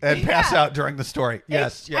vapors. and pass out during the story.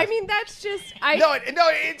 Yes. I mean, that's just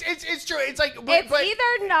It's true. It's like it's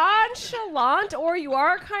either nonchalant or you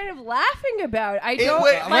are kind of laughing about it. I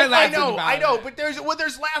know, but there's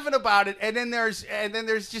laughing about it, and then there's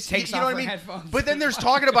just Takes you know off what I her mean. headphones. But then there's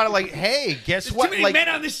talking about it like, hey, guess There's what? too many Like men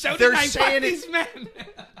on the show they're tonight. Fuck saying these it. men.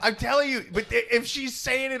 I'm telling you, but if she's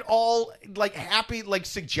saying it all like happy, like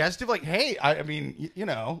suggestive, like, hey, I mean, you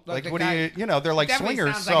know, Look, like the what guy do you know? They're like Definitely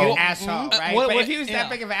swingers, sounds so like an asshole, right? what- but if he was yeah. that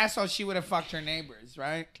big of an asshole, she would have fucked her neighbors,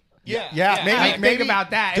 right? yeah, maybe Think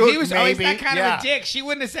about that. Dude, if he was always maybe, that kind yeah. of a dick, she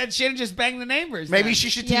wouldn't have said shit and just banged the neighbors. Maybe then. she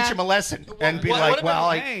should teach him a lesson and be what like, about-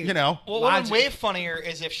 well, hey, you know, Well, what would Logic. way funnier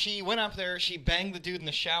is if she went up there, she banged the dude in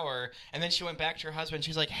the shower, and then she went back to her husband.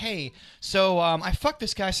 She's like, "Hey, so I fucked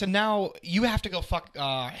this guy, so now you have to go fuck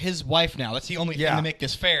his wife now. That's the only thing to make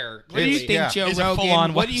this fair." What do you think, Yeah. Joe Is a Rogan?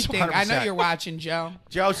 full-on What do you think? I know 100%. you're watching, Joe.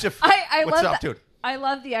 Joseph, I what's love up, that. dude? I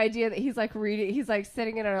love the idea that he's like reading. He's like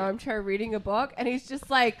sitting in an armchair reading a book, and he's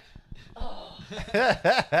just like,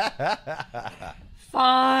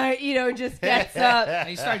 fine, you know, just gets up. And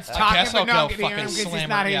he starts I talking, guess but I'll no go one can hear him fucking because slam it's her,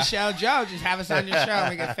 not his yeah. show. Joe, just have us on your show, and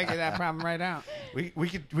we can figure that problem right out. We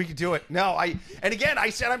could do it. No, and again I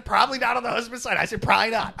said I'm probably not on the husband's side. I said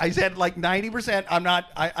probably not. I said like 90%. I'm not.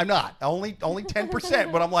 I'm not. Only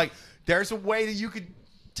 10%. But I'm like, there's a way that you could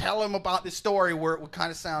tell him about this story where it would kind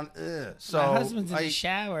of sound. So My husband's in the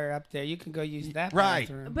shower up there. You can go use that Right.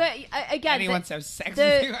 bathroom. But again, And he wants to have sex the,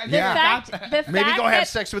 with you. the fact, maybe go have that-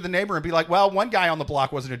 sex with the neighbor and be like, well, one guy on the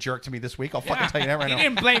block wasn't a jerk to me this week. I'll fucking tell you that right He now.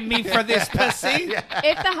 didn't blame me for this pussy.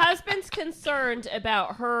 if the husband's concerned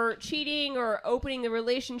about her cheating or opening the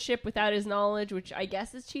relationship without his knowledge, which I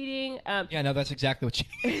guess is cheating. Yeah, no, that's exactly what she.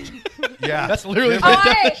 Yeah, That's literally.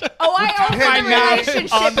 I opened Find the out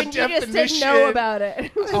relationship on the and you just didn't definition. know about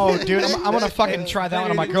it. Oh, dude, I'm gonna fucking try that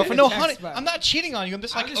one on my girlfriend. No, honey, Text I'm not cheating on you. I'm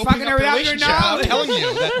just like just opening fucking up her the without your relationship. I'm knowledge. telling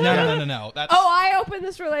you. That, no. That's, Oh, I opened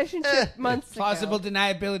this relationship months ago. Plausible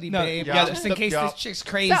deniability, No, babe. yeah, just in case this chick's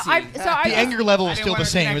crazy. So I the just- anger level I is didn't still want the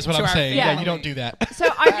to same. connect Is what to I'm our saying. family. Yeah, you don't do that. So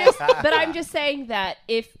I'm just saying that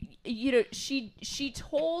if you know she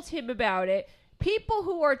told him about it. People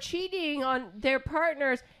who are cheating on their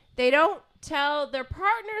partners, they don't tell their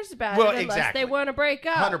partners about it unless they want to break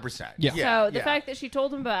up. 100%. Yeah. So the fact that she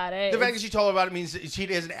told him about it, The fact that she told him about it means that she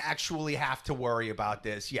doesn't actually have to worry about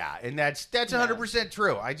this. Yeah, and that's 100%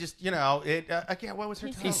 true. I just, you know, again, what was her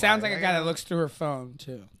He sounds like a guy that looks through her phone,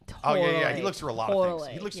 too. Oh, yeah. He Totally. looks through a lot of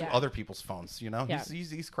things. He looks through other people's phones, you know? Yeah.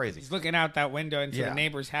 He's crazy. He's looking out that window into the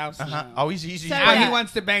neighbor's house. You know. Oh, he's So- How Yeah. he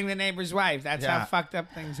wants to bang the neighbor's wife. That's Yeah. how fucked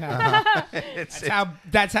up things happen. it's,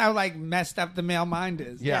 That's how like messed up the male mind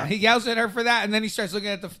is. Yeah. He yells at her for that, and then he starts looking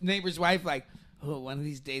at the neighbor's wife like, "Oh, one of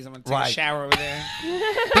these days I'm gonna take a Right. shower over there."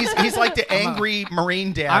 he's like the angry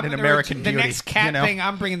Marine dad in American the Beauty. next cat you know? thing,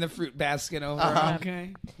 I'm bringing the fruit basket over.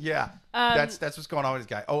 Okay. Yeah, that's what's going on with this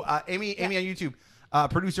guy. Oh, Amy on YouTube,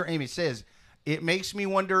 producer Amy says, it makes me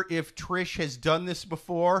wonder if Trish has done this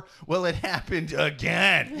before. Well, it happened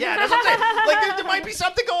again. Yeah, that's what I'm saying. Like there might be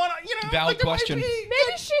something going on. You know, Valid like, there might question. be-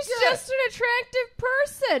 maybe she's just an attractive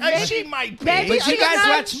person. Maybe she might be. maybe But you she's guys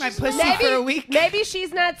not- watch my pussy for a week. Maybe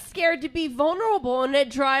she's not scared to be vulnerable, and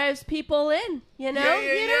it drives people in. You know,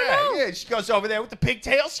 you don't know. Yeah, she goes over there with the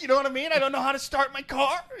pigtails. You know what I mean? I don't know how to start my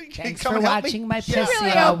car. Thanks Come for and help me. watching my She pussy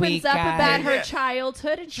really all opens week, up guys. about her Yeah.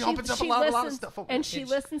 childhood, and She opens up a lot of listens, stuff over and there. she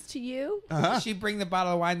listens to you. Did she bring the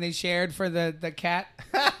bottle of wine they shared for the cat?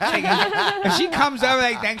 If she comes over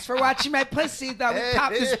like, thanks for watching my pussy, thought we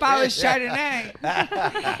popped this bottle of Chardonnay.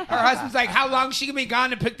 Her husband's like, how long she gonna be gone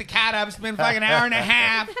to pick the cat up? It's been like an hour and a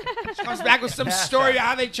half. She comes back with some story about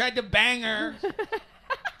how they tried to bang her.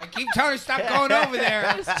 I keep telling her stop going over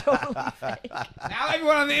there. It's totally fake. Now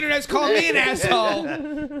everyone on the internet's calling me an asshole.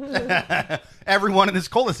 Everyone in this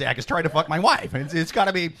cul-de-sac is trying to fuck my wife. It's got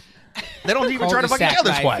to be. They don't even try to fuck each Cul-de-sac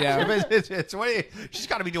other's life, wives. yeah. It's way, she's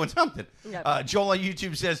got to be doing something. Yep. Joel on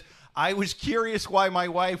YouTube says, I was curious why my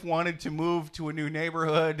wife wanted to move to a new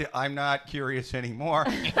neighborhood. I'm not curious anymore.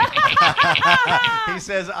 He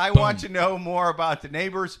says, I want to know more about the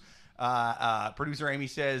neighbors. Producer Amy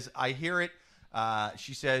says, I hear it.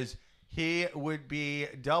 She says, he would be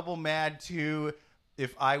double mad too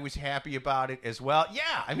if I was happy about it as well.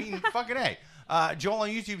 Yeah, I mean, fucking A. Joel on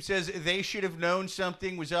YouTube says they should have known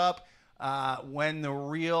something was up when the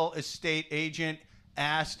real estate agent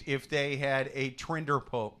asked if they had a Tinder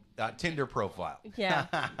profile.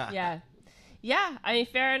 Yeah, yeah. I mean,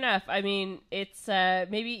 fair enough. I mean, it's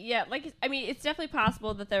maybe it's definitely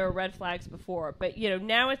possible that there were red flags before, but you know,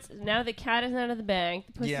 now the cat is out of the bag,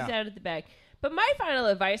 the pussy's out of the bag. But my final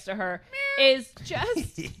advice to her is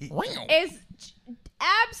just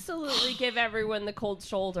absolutely give everyone the cold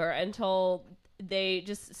shoulder until they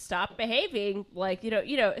just stop behaving like,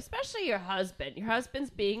 especially your husband. Your husband's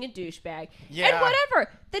being a douchebag. Yeah. And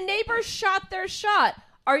whatever. The neighbors shot their shot.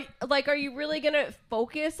 Are you really going to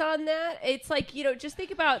focus on that? It's like, just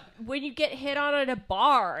think about when you get hit on at a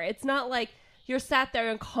bar. It's not like you're sat there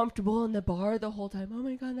uncomfortable in the bar the whole time. Oh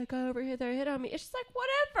my God, that guy over here, they hit on me. It's just like,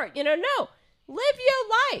 whatever, no. Live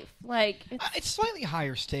your life. Like it's slightly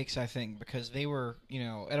higher stakes, I think, because they were,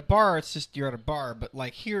 at a bar. It's just you're at a bar, but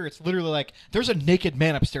like here, it's literally like there's a naked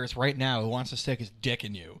man upstairs right now who wants to stick his dick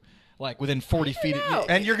in you, like within 40 feet.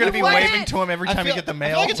 And you're going to be waving to him every time you get the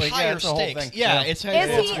mail. I feel like it's higher that's the whole stakes. thing. Yeah, it's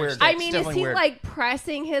weird. I mean, It's is he weird. like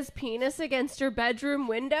pressing his penis against your bedroom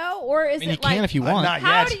window, or is I mean, you it like? can if you want. Not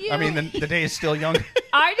How yet. do you- I mean, the day is still young.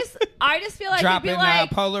 I just feel like Dropping you'd be like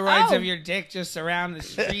Polaroids oh, of your dick just around the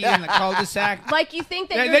street in the cul-de-sac. like you think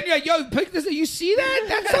that And you're. then you're like, yo, pick this up. You see that?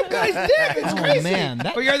 That's some guy's dick. It's Oh, crazy. man,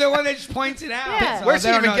 that- But you're the one that just points it out. Yeah. So Where's they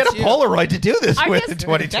he don't even know get a it's you. Polaroid to do this I'm with just- in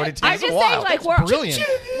 2022? I'm It's just wild. saying, like we're brilliant.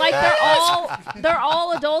 like they're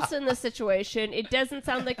all adults in this situation. It doesn't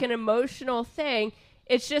sound like an emotional thing.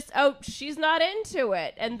 It's just, she's not into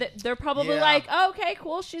it, and they're probably Yeah. like, okay,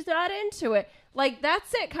 cool, she's not into it. Like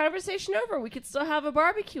that's it. Conversation over. We could still have a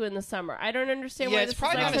barbecue in the summer. I don't understand why Yeah, this it's is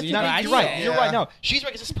probably like not such as a not- big I- You're right. Yeah. You're right. No, she's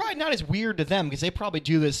right. 'Cause it's probably not as weird to them because they probably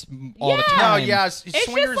do this all the Yeah. No, time. yes, It's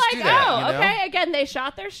swingers just like, do that. okay, again, they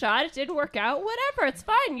shot their shot. It didn't work out. Whatever, it's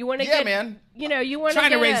fine. You want to Yeah, get, man. you want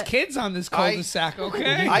Trying to get raise kids on this cul-de-sac,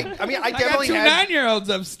 okay? I mean, I I got definitely two had. 9-year-olds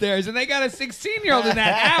upstairs, and they got a 16-year-old in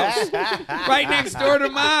that house right next door to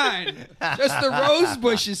mine. Just the rose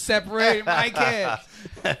bushes separating my kids.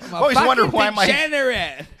 I'm always wondered why my-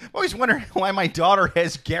 degenerate. I always wonder why my daughter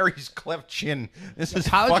has Gary's cleft chin. This is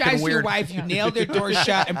Apologize fucking to weird. your wife. You nailed their door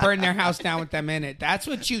shut and burned their house down with them in it. That's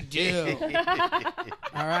what you do.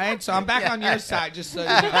 All right? So I'm back on your side, just so you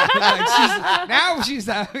know. Like she's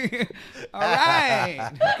all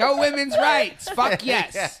right. Go women's rights. Fuck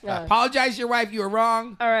yes. Yeah. Apologize to your wife. You were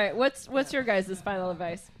wrong. All right, what's your guys' final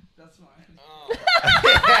advice? That's fine.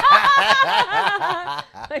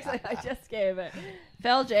 I just gave it.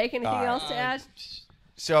 Phil, Jake, anything else to add?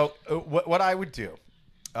 So what I would do,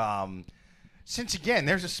 since again,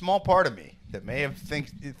 there's a small part of me that may have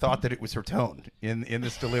thought that it was her tone in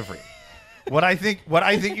this delivery. What I think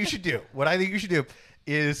you should do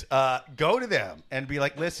is go to them and be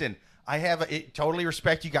like, listen, I totally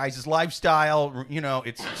respect you guys' lifestyle.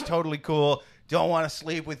 It's totally cool. Don't want to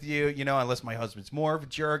sleep with you, unless my husband's more of a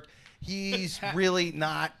jerk. He's really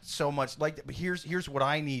not so much like that. But here's what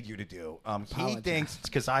I need you to do. He thinks it's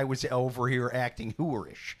because I was over here acting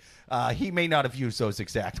whorish. He may not have used those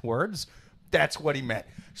exact words. That's what he meant.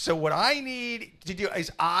 So what I need to do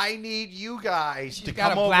is I need you guys to Got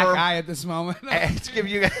come a over. black eye at this moment. And to give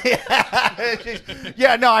you,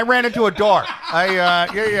 yeah, no, I ran into a door. I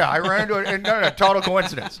ran into it. No, total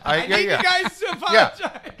coincidence. I need you guys to apologize.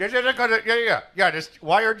 Just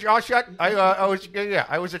why your jaw shut?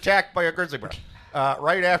 I was attacked by a grizzly bear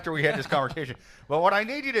right after we had this conversation. Well, what I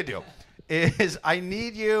need you to do is I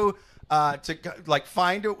need you to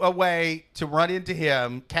find a way to run into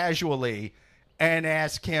him casually and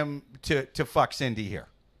ask him to fuck Cindy here.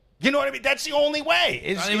 You know what I mean? That's the only way.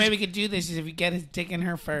 The only way we could do this is if we get his dick in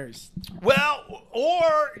her first. Well,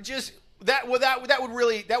 or just that would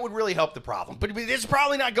really help the problem. But it's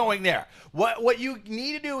probably not going there. What you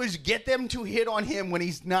need to do is get them to hit on him when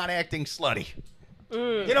he's not acting slutty.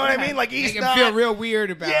 You know what I mean? Like he's Make him not feel real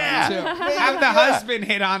weird about it, too. Have the husband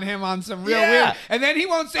hit on him on some real weird. And then he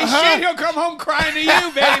won't say shit. He'll come home crying to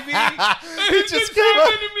you, baby. It's just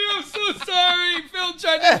happened to me. I'm so sorry. Phil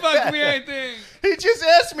tried to fuck me, I think. He just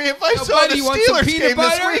asked me if I saw the Steelers game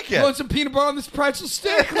this You weekend. want some peanut butter on this pretzel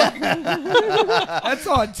stick? Like, that's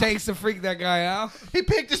all it takes to freak that guy out. He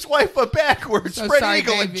picked his wife up backwards, So spread sorry,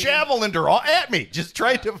 eagle, and baby. javelined her all at me. Just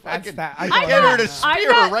tried to fucking that. get I her to know.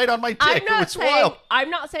 spear her right on my dick. It was wild. I'm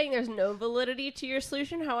not saying there's no validity to your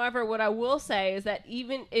solution. However, what I will say is that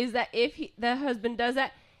if the husband does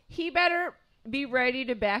that, he better be ready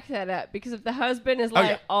to back that up, because if the husband is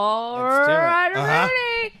like, all right, I'm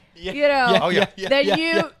ready,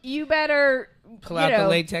 then you better Pull out the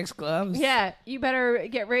latex gloves. Yeah, you better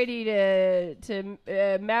get ready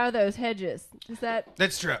to mow those hedges. Is that?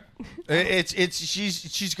 That's true.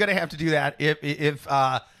 She's gonna have to do that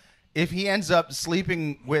if he ends up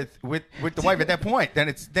sleeping with the wife at that point.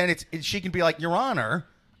 Then she can be like, Your Honor.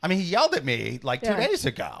 I mean, he yelled at me like 2 days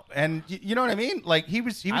ago, and you know what I mean. Like he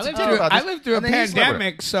was. I I lived through a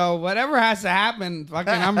pandemic, so whatever has to happen,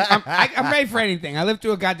 fucking, I'm ready for anything. I lived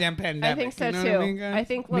through a goddamn pandemic. I think so you know too. what I mean, guys? I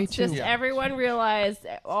think let's just everyone realize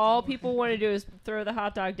that all people want to do is throw the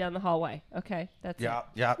hot dog down the hallway. Okay, that's it.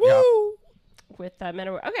 Yeah. with men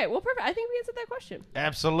or okay, well, perfect. I think we answered that question.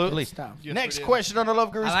 Absolutely. Good stuff. Yes, Next we did. question on the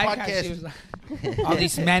Love Gurus I like how she podcast. was like, all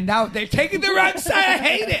these men now, they're taking the wrong side. I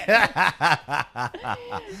hate it.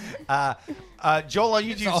 Joel on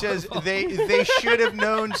YouTube says they should have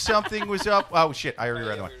known something was up. Oh shit! I already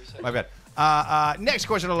read that one. My bad. Next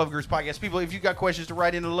question on the Love Gurus podcast. People, if you've got questions to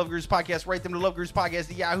write into the Love Gurus podcast, write them to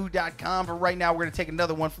loveguruspodcast@yahoo.com. For right now, we're going to take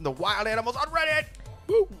another one from the wild animals on Reddit.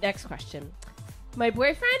 Woo. Next question. My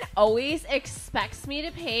boyfriend always expects me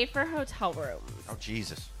to pay for hotel rooms. Oh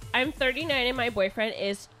Jesus! I'm 39 and my boyfriend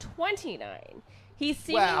is 29. He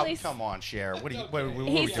Wow, seemingly come on, Cher. What are we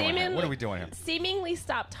He doing here? What are we doing here? seemingly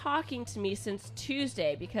stopped talking to me since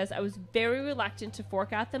Tuesday because I was very reluctant to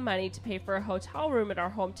fork out the money to pay for a hotel room in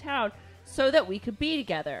our hometown so that we could be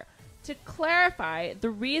together. To clarify,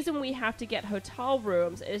 the reason we have to get hotel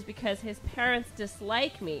rooms is because his parents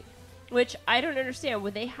dislike me, which I don't understand.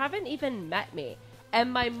 Well, they haven't even met me.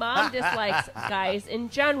 And my mom dislikes guys in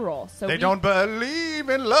general. So They don't believe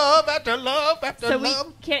in love after love after so love.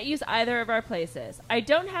 we can't use either of our places. I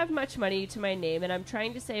don't have much money to my name, and I'm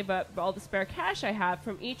trying to save up all the spare cash I have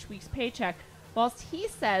from each week's paycheck, whilst he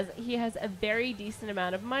says he has a very decent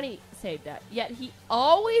amount of money saved up. Yet he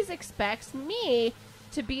always expects me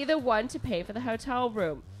to be the one to pay for the hotel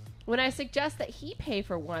room. When I suggest that he pay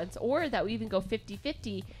for once, or that we even go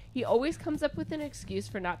 50-50, he always comes up with an excuse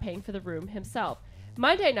for not paying for the room himself.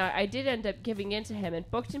 Monday night, I did end up giving in to him and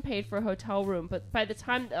booked and paid for a hotel room, but by the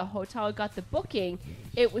time the hotel got the booking,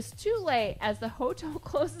 it was too late as the hotel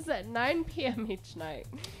closes at 9 p.m. each night.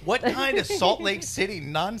 What kind of Salt Lake City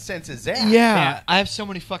nonsense is that? Yeah, I have so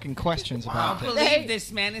many fucking questions I about don't this. believe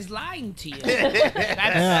this man is lying to you.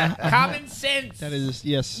 That's common sense. That is,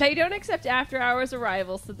 yes. They don't accept after-hours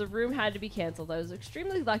arrivals, so the room had to be canceled. I was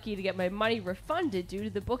extremely lucky to get my money refunded due to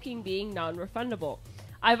the booking being non-refundable.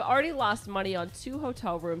 I've already lost money on 2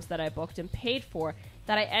 hotel rooms that I booked and paid for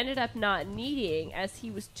that I ended up not needing as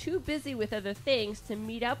he was too busy with other things to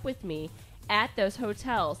meet up with me at those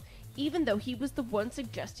hotels, even though he was the one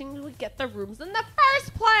suggesting we would get the rooms in the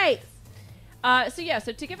first place.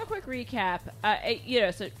 So to give a quick recap,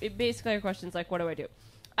 basically our question's like, what do I do?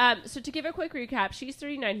 So to give a quick recap, she's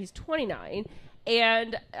 39, he's 29,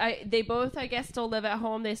 and they both, I guess, still live at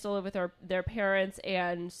home. They still live with their parents,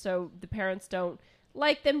 and so the parents don't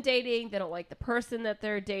like them dating. They don't like the person that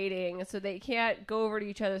they're dating, so they can't go over to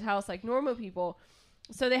each other's house like normal people.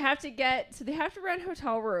 So they have to rent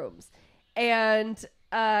hotel rooms, and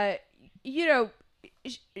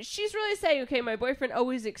she's really saying, okay, my boyfriend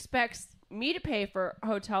always expects me to pay for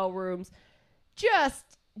hotel rooms.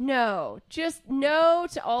 Just no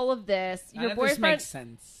to all of this. None of this makes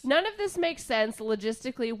sense. None of this makes sense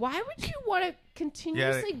logistically. Why would you want to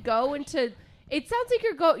continuously go into? It sounds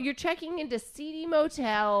like you're checking into seedy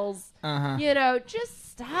motels. Uh-huh.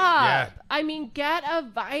 Just stop. Yeah. I mean, get a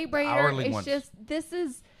vibrator. Hourly It's ones. just this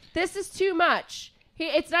is too much.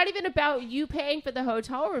 It's not even about you paying for the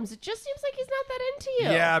hotel rooms. It just seems like he's not that into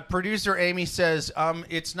you. Yeah, producer Amy says,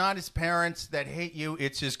 it's not his parents that hate you,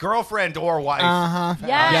 it's his girlfriend or wife. Uh-huh.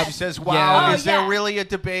 Yes. She says, wow, Yeah. is there yeah. really a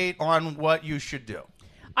debate on what you should do?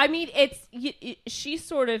 I mean, she's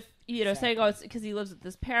sort of, saying, oh, it's because he lives with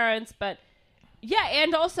his parents, but yeah,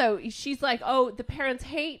 and also she's like, oh, the parents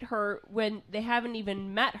hate her when they haven't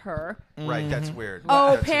even met her. Right, that's weird.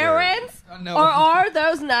 Oh, That's parents? Oh, no. Or are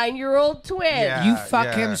those 9-year-old twins? Yeah. You fuck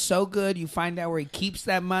yeah. him so good, you find out where he keeps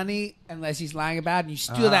that money, unless he's lying about it, and you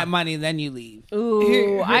steal that money, and then you leave.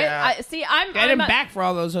 Ooh, Yeah. I see. I'm Get him a- back for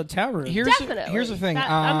all those hotel rooms. Definitely. Here's the thing.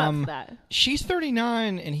 I'm up for that. She's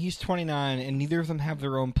 39 and he's 29, and neither of them have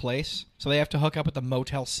their own place, so they have to hook up at the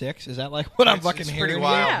Motel 6. Is that like what I'm fucking It's hearing? pretty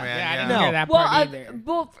wild, Yeah. man. Yeah, I Yeah. didn't No. hear that part either.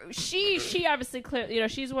 Well, she obviously clearly,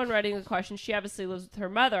 she's the one writing the question. She obviously lives with her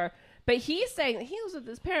mother, but he's saying that he lives with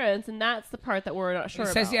his parents, and that's the part that we're not sure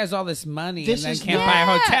He about. says he has all this money This and then is can't not- buy a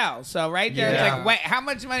Yeah. hotel. So right there, Yeah. it's like, wait, how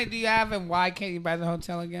much money do you have, and why can't you buy the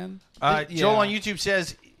hotel again? Joel on YouTube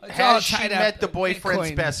says, It's all has she tied met up the in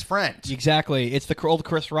boyfriend's Bitcoin. best friend? Exactly. It's the old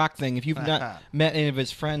Chris Rock thing. If you've not met any of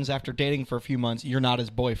his friends after dating for a few months, you're not his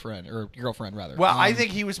boyfriend or girlfriend, rather. Well, I think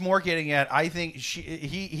he was more getting at, I think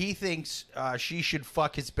he thinks she should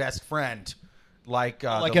fuck his best friend. Like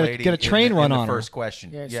the get a- lady get a train in run the on her. first question.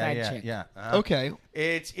 Yeah, yeah, side yeah, chick. yeah. Okay.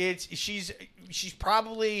 She's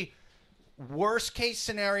probably worst case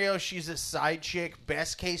scenario. She's a side chick.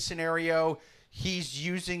 Best case scenario, he's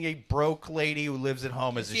using a broke lady who lives at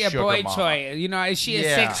home as a Is he a sugar boy mama. toy? Is she a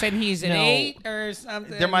Yeah. 6 and he's an No. 8 or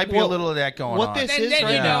something? There might be a little of that going what on. this Then, is then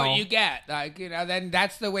right you know now. what you get. Then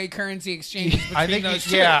that's the way currency exchanges between I think those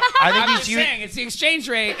he's, two. yeah. I think I'm he's just using. saying, it's the exchange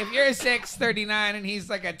rate. If you're a 6.39 and he's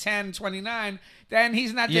like a 10.29, then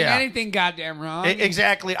he's not doing anything goddamn wrong.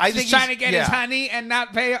 Exactly. I think he's trying to get his honey and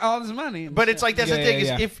not pay all his money. But it's like, that's the thing,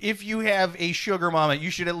 yeah. is if you have a sugar mama,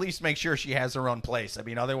 you should at least make sure she has her own place. I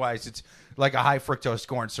mean, otherwise it's like a high fructose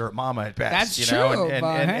corn syrup mama at best. That's you true, know?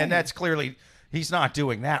 but hey. And that's clearly, he's not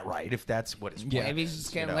doing that right, if that's what his plan Maybe is, he's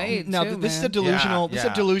just getting you know? laid. No, too, this is man. a delusional. Yeah, This is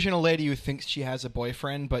yeah. a delusional lady who thinks she has a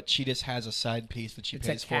boyfriend, but she just has a side piece that she It's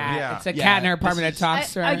pays a for. cat. Yeah. It's a Yeah, cat in her this apartment is- that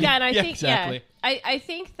talks to her. Again, I Yeah, think exactly. I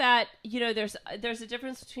think that there's a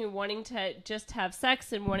difference between wanting to just have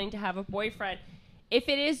sex and wanting to have a boyfriend. If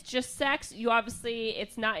it is just sex, you obviously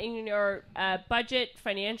it's not in your budget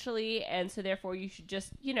financially, and so therefore you should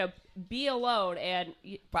just be alone and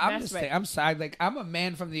But I'm just saying, I'm sorry. Like, I'm a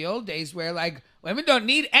man from the old days where, like, women don't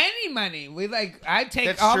need any money. I take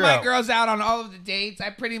That's all my true. girls out on all of the dates.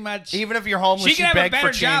 I pretty much. Even if you're homeless, she can you have a beg better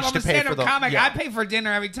for job. change I'm to a pay for stand-up the comic. yeah. I pay for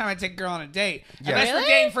dinner every time I take a girl on a date. Yeah. Unless we're Really?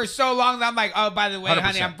 dating for so long that I'm like, oh, by the way,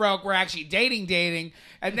 honey, 100%. I'm broke. We're actually dating.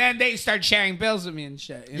 And then they start sharing bills with me and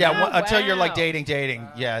shit. you Yeah, know? until you're like wow. dating.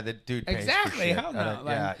 Yeah, the dude pays Exactly. for shit. Hell no.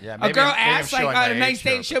 Yeah. a Maybe girl I'm asks like showing on my a nice age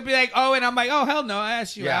date, here. she'll be like, oh, and I'm like, oh, hell no, I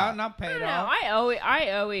asked you Yeah. out and I'll pay it No, all.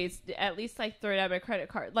 I always at least like throw down my credit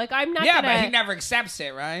card. Like I'm not Yeah, gonna. but he never accepts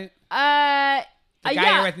it, right? The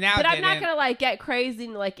guy you're with now but I'm not didn't. gonna like get crazy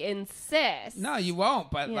and like insist. No, you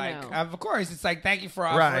won't. But You like, know. of course, it's like thank you for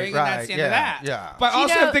Right, offering, and that's the end of yeah, that. yeah. But You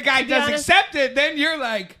also, know, if the guy to be does honest- accept it, then you're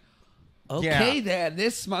like, okay, Yeah. then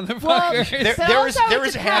this motherfucker. Well, is- There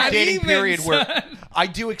is a half depends. dating Even, period where son. I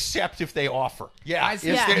do accept if they offer. Yeah, I if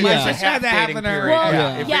see. there- Yeah. there's Yeah. a half That happened dating to her. period. Well,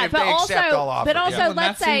 yeah, yeah. if but they also, accept, I'll offer. but also, Yeah. Will not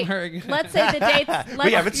let's see say, her again. let's say the dates. But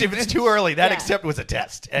yeah, if it's too early, that Yeah. accept was a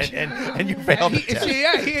test, and you failed the test.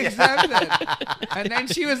 He accepted. And then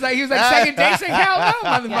he was like, second date, like, hell no,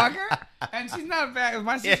 motherfucker. And she's not bad.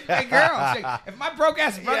 My sister's a big girl. She's like, if my broke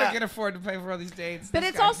ass brother Yeah. can afford to pay for all these dates, But this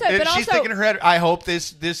it's guy- also, And but she's also, thinking in her head, I hope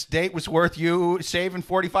this date was worth you saving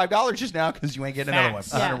 $45 just now because you ain't getting another one.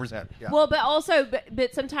 Facts. 100%. Yeah. well, but also,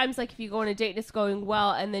 but sometimes like if you go on a date and it's going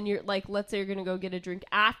well, and then you're like, let's say you're gonna go get a drink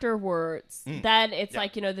afterwards, then it's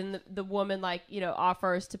like then the woman like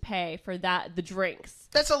offers to pay for the drinks.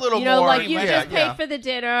 That's a little You know, more. like you yeah, just paid yeah. for the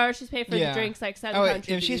dinner, she's paid for the drinks, like Oh, wait,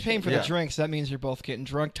 if $7 she's paying for Yeah. the drinks, that means you're both getting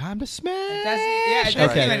drunk. Time to smash. It doesn't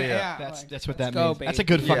Okay. even, Yeah. That's what let's that go, means. baby. That's a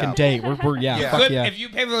good fucking Yeah. date. We're Yeah. fuck Good, yeah. if you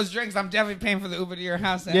pay for those drinks, I'm definitely paying for the Uber to your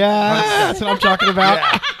house. Yeah, that's what I'm talking about.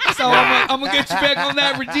 Yeah. So I'm gonna get you back on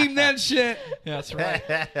that, redeem that shit. Yeah, that's right.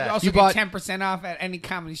 You also You get bought- 10% off at any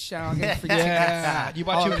comedy show. I'll get free Yeah, tickets. you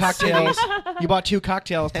bought two cocktails. You bought two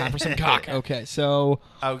cocktails. Time for some cock. Okay, so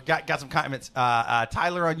Oh, got some comments.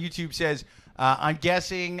 Tyler on YouTube says, I'm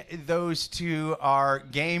guessing those two are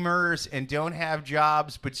gamers and don't have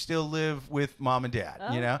jobs, but still live with mom and dad.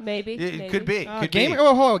 Oh, you know, maybe, it maybe. could be. Could gamer. be.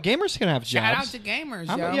 Oh, gamers can have Shout out jobs. to gamers,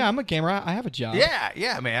 I'm yo. I'm a gamer. I have a job.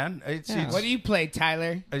 Yeah, man. It's What do you play,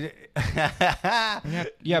 Tyler?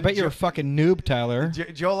 Yeah, I bet you're a fucking noob, Tyler.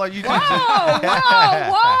 Joel on YouTube.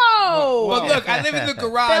 Whoa! Well, look, I live in the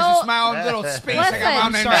garage. Phil- It's my own little space. I got my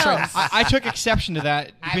own Listen, insurance. I took exception to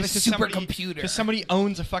that. I have a because supercomputer. Because somebody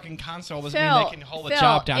owns a fucking console doesn't Phil, mean they can hold a Phil,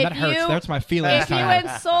 job down. if That hurts. you- That's my feelings. If you Tyler.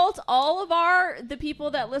 insult all of the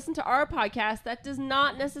people that listen to our podcast, that does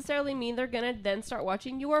not necessarily mean they're gonna then start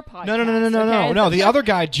watching your podcast. No. The other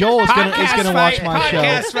guy, Joel, is gonna Podcast watch fight, my show.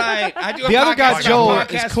 podcast fight. I do a The other guy, podcast Joel,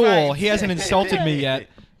 about is podcast cool. fights. He hasn't insulted me yet.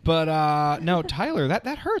 But no, Tyler, that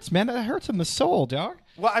hurts, man. That hurts in the soul, dog.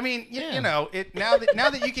 Well, I mean, you know, now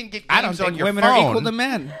that you can get games I don't on think your women phone, are equal to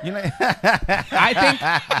men. You know, I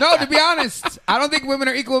think no. To be honest, I don't think women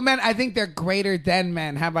are equal to men. I think they're greater than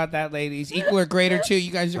men. How about that, ladies? Equal or greater too.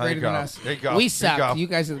 You guys are There you greater than go. us. There you go. We There you suck. go. You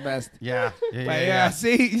guys are the best. yeah. But yeah,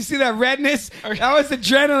 see, you see that redness? That was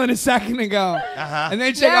adrenaline a second ago. And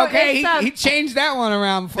then she's No, like, okay, it's, he changed that one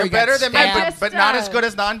around before They're he got better than men, stabbed. but not as good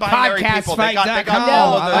as non-binary Podcast people. They got fight.com.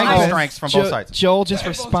 all of the I like this. strengths from both sides. Joel just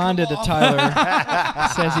responded to Tyler.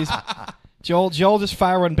 Says he's Joel just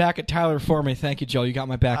firing back at Tyler for me. Thank you, Joel. You got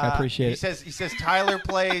my back. I appreciate it. He says Tyler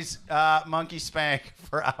plays Monkey Spank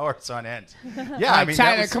for hours on end. Yeah, I mean, that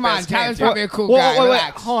Tyler, was the come on. best game, Tyler's too. probably a cool guy. Wait,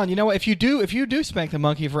 Relax. hold on. You know what? If you do spank the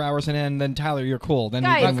monkey for hours on end, then Tyler, you're cool. Then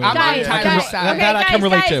Guys, then we- I'm on guys, Tyler's guys, side. okay, That I can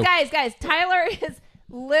relate to. guys. Tyler is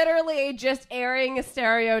literally just airing a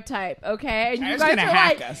stereotype, okay? And you Tyler's guys gonna are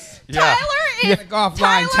hack like, us. Yeah. Tyler is Like offline.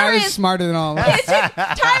 Tyler Tyler's is smarter than all of us.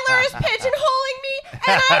 Tyler is pigeonholing me,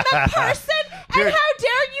 and I'm a person. Dude. And how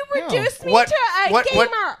dare you reduce me What- to a what- gamer?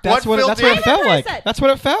 That's what Phil it did- felt like. person. That's what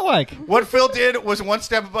it felt like. What Phil did was one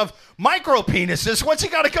step above micro penises. What's he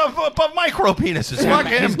got to come above micro penises? Fuck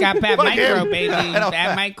him. He's got bad Fuck micro, him. baby. I don't-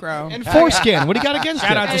 Bad micro. And foreskin. What do you got against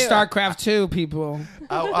Shout it? out to StarCraft 2, people.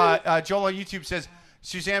 Joel on YouTube says,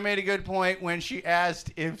 Suzanne made a good point when she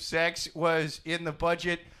asked if sex was in the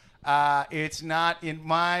budget. It's not in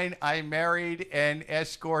mine. I'm married, and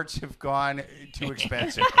escorts have gone too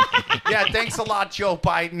expensive. Yeah, thanks a lot, Joe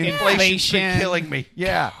Biden. Inflation's been killing me.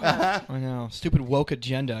 Yeah. I know. Stupid woke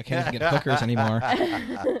agenda. I can't even get hookers anymore.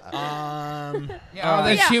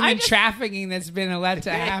 There's human trafficking that's been allowed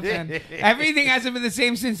to happen. Everything hasn't been the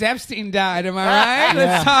same since Epstein died. Am I right?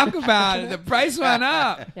 Let's talk about it. The price went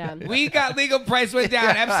up. Yeah. We got legal, price went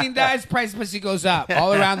down. Epstein dies, price pussy goes up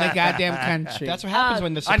all around the goddamn country. That's what happens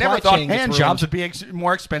when the I supply never thought chain gets hand ruined. jobs would be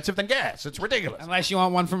more expensive than gas. It's ridiculous. Unless you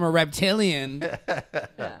want one from a reptilian.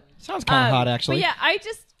 Sounds kind of hot, actually. But yeah,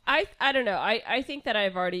 I don't know. I think that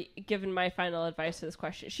I've already given my final advice to this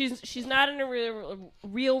question. She's not in a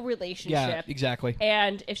real relationship. Yeah, exactly.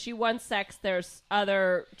 And if she wants sex, there's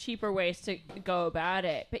other cheaper ways to go about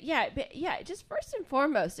it. But yeah, just first and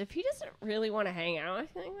foremost, if he doesn't really want to hang out, I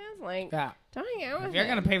think that's like, don't hang out with If you're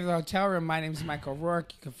him. going to pay for the hotel room, my name's Michael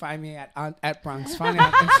Orourke. You can find me at Bronx Funny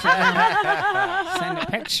on Instagram. Send a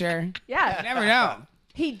picture. Yeah. You never know.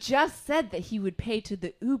 He just said that he would pay to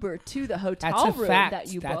the Uber to the hotel That's a room fact. that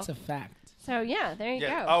you booked. That's a fact. So yeah, there you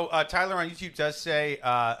go. Oh, Tyler on YouTube does say,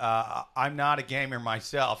 I'm not a gamer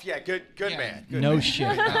myself. Yeah, good man. Good No man. shit.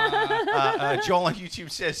 Joel on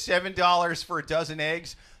YouTube says $7 for a dozen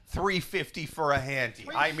eggs, $3.50 for a handy.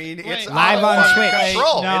 I mean, it's Live out on of Twitch.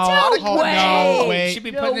 control. No, It's out of no way. control. We should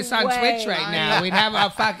be putting this on Twitch right now. We'd have a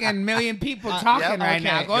fucking million people talking right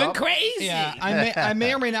now, going crazy. Yeah, I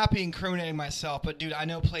may or may not be incriminating myself, but dude, I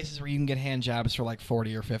know places where you can get hand jobs for like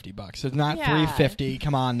 $40 or $50. It's not $3.50.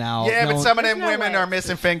 Come on now. Yeah, but some of them no women way. are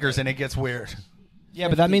missing fingers, and it gets weird. Yeah,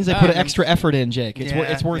 but that means they put an extra effort in, Jake.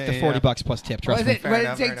 It's worth the $40 plus tip. Trust What me.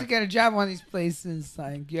 does it take to get a job in one of these places?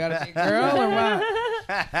 Like, you gotta be a girl or what?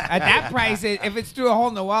 At that price, if it's through a hole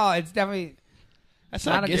in the wall, it's definitely It's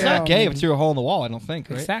not not girl. gay if it's through a hole in the wall. I don't think.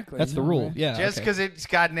 Right? Exactly. That's the No, rule. right. Yeah. Just because it's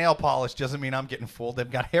got nail polish doesn't mean I'm getting fooled. They've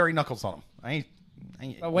got hairy knuckles on them. I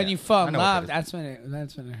ain't But when you fall in love, that's when it hurt.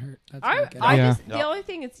 That's when it gets The only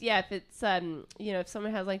thing is, if it's if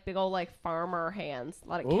someone has like big old like farmer hands, a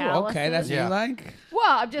lot of Ooh, calluses. okay, that's what you like. Well,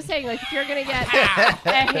 I'm just saying, like, if you're gonna get a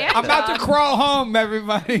hand I'm about to job- crawl home,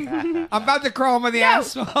 everybody. I'm about to crawl home on the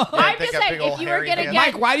asphalt. I'm they just got saying, big old if you were hairy gonna hands.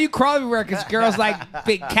 get Mike, why do you crawl everywhere? Because girls like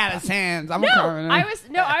big callous hands. I'm crawling. I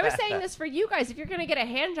was saying this for you guys. If you're gonna get a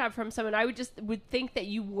hand job from someone, I would think that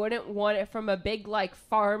you wouldn't want it from a big like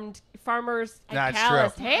farmer's That's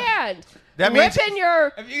calloused true. hand. That means ripping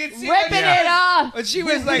ripping it off. But she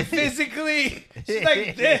was like physically, she's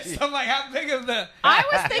like this. I'm like, how big of the? I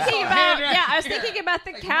was thinking about hand right I was here. thinking about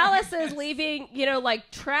the calluses leaving like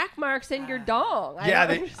track marks in your dong.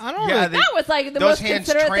 that was like the those most hands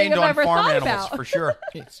considerate trained thing I've on ever farm thought animals about. for sure.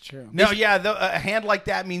 It's true. No, a hand like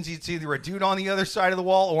that means it's either a dude on the other side of the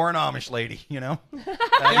wall or an Amish lady.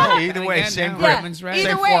 Either way, Again, same no. grip, Yeah, Roman's right. same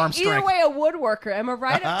Either forearm way, either strength. way, a woodworker. Am I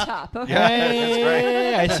right up top? Okay.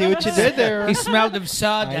 Hey, I see what you did there. He smelled of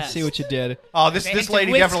sawdust. I see what you did. Oh, this It's a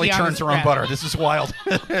lady whiskey definitely on turns his her own breath. butter. This is wild.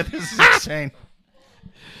 This is insane.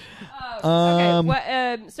 Okay.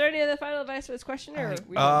 What? So, any other final advice for this question? Or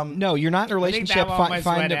No, you're not in a relationship. that one was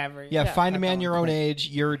whatever. Find a man your own age.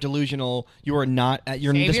 You're delusional. You are not. Save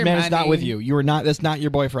This your man is not money. with you. You are not. That's not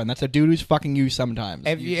your boyfriend. That's a dude who's fucking you sometimes.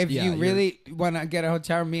 If you you're- really want to get a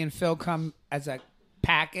hotel room, me and Phil come as a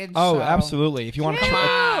package. Oh, so- absolutely. If you want to, Come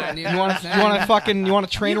on, you want a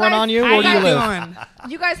train You run guys- on you? how Where do you How live? doing?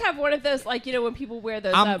 you guys have one of those, like when people wear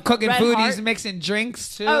those. I'm cooking red foodies, heart- mixing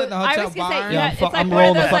drinks too Oh, in the I hotel was gonna bar. say, Yeah, it's like I'm one of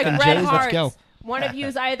rolling the those like fucking red J's. hearts. Let's go. One of you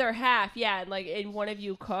is either half, and one of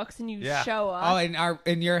you cooks and you show up. Oh,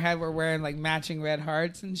 in your head, we're wearing like matching red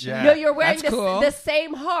hearts and shit. Yeah. No, you're wearing That's cool. the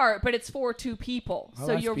same heart, but it's for two people. Oh, so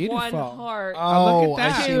that's you're beautiful. one heart. Oh, look at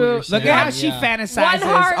that. I see what you're saying. Look at how she Yeah. fantasizes. One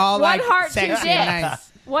heart- all one like heart, two sexy dicks. and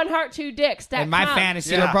nice. One heart, two dicks. In my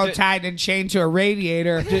fantasy, Yeah. we're both tied and chained to a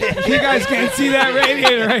radiator. You guys can't see that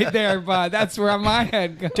radiator right there, but that's where my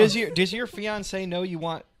head goes. Does your fiance know you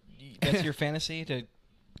want? That's your fantasy to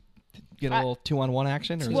get a little 2-on-1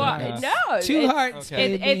 action, or is What? it, No, Two hearts,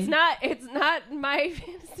 Okay. baby. it's not my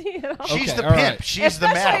fantasy at all. She's Okay, the all pimp. right. She's the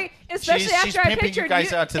madam. Especially she's after I pimping pictured you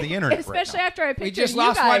guys out to the internet. Especially after I pictured We just you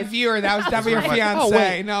lost guys. one viewer. That was definitely your Right. fiance. Oh,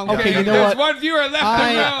 wait. No, Okay, okay, you know there's what? one viewer left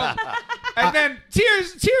in the room. And then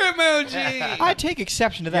tear emoji. I take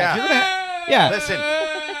exception to that. Yeah. You're gonna, yeah. Listen,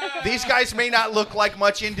 these guys may not look like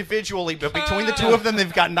much individually, but between the two of them,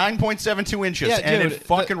 they've got 9.72 inches, Yeah, and dude, it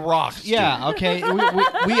fucking rocks. Yeah. Okay.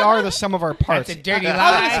 We are the sum of our parts. That's a dirty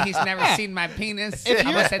lie. He's never seen my penis. I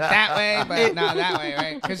almost said that way, but no, that way,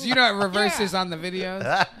 right? Because you know it reverses on the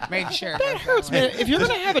videos. Made sure. That hurts, man. If you're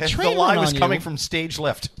gonna have a The train lie run was on coming you, from stage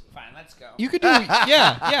left. Fine, let's Let's go. You could do,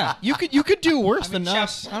 yeah. You could do worse than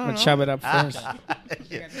us. I I'm don't gonna know. chub it up first.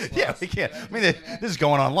 Yeah, we can't. I mean, this is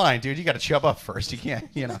going online, dude. You got to chub up first. You can't,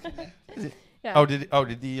 Yeah. Oh,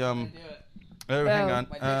 did the Oh, hang on.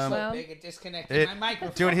 My dick's so big it disconnected my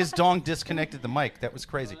microphone. Dude, his dong disconnected the mic. That was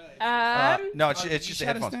crazy. No, it's just the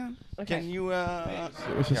headphones. Okay. Can you?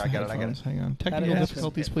 It was just I got it. Hang on. Technical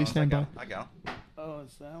difficulties. Please stand by. I got it. Oh,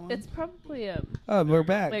 is that one? It's probably a. Oh, we're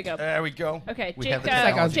back. There you go. There we go. Okay, We Jake. have the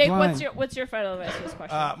like I was Jake, blind. what's your final advice for this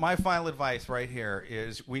question? My final advice right here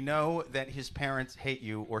is: we know that his parents hate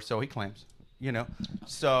you, or so he claims. You know,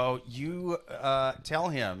 so you tell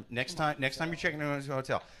him next time you're checking into his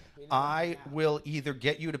hotel, I will either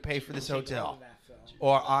get you to pay for this hotel,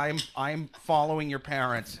 or I'm following your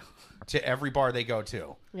parents to every bar they go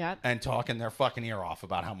to, Yeah. and talking their fucking ear off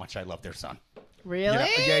about how much I love their son. Really?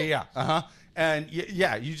 You know? Yeah. And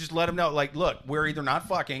you just let them know, like, look, we're either not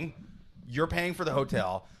fucking, you're paying for the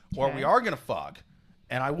hotel, or Okay. we are gonna fuck,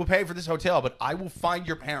 and I will pay for this hotel, but I will find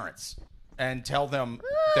your parents and tell them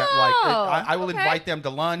that, like, I will okay. invite them to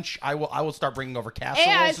lunch. I will start bringing over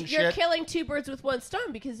casseroles and you're shit. killing two birds with one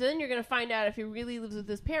stone, because then you're going to find out if he really lives with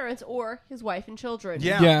his parents or his wife and children.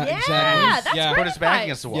 Yeah. Yeah, Yeah, exactly. that's yeah. great Put his back advice.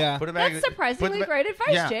 against the wall. Yeah. Put it back. That's surprisingly put the great advice,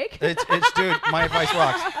 yeah. Jake. It's dude. My advice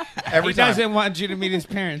rocks. Every He time. doesn't want you to meet his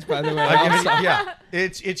parents, by the way. Yeah,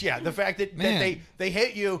 it's the fact that Man. they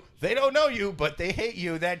hate you. They don't know you, but they hate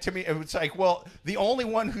you. That to me, it's like, well, the only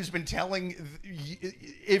one who's been telling,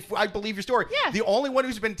 if I believe your story, Yeah. the only one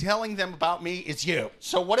who's been telling them about me is you.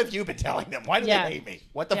 So what have you been telling them? Why do Yeah. they hate me?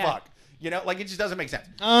 What the Yeah. fuck? You know, like, it just doesn't make sense.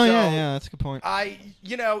 Oh, So, yeah, that's a good point.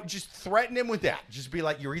 just threaten him with that. Just be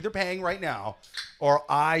like, you're either paying right now, or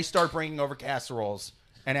I start bringing over casseroles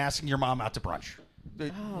and asking your mom out to brunch.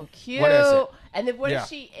 Oh, cute. What is it? And then what Yeah.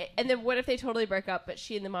 if what if they totally break up, but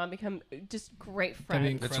she and the mom become just great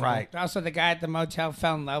friends? That's right. Also, the guy at the motel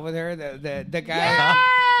fell in love with her. The guy Yeah.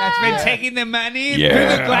 that's been Yeah. taking the money Yeah.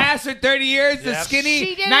 through the glass for 30 years. The Yep. skinny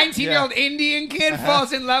She did it. 19-year-old Indian kid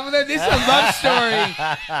falls in love with her. This is a love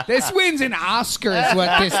story. This wins an Oscar is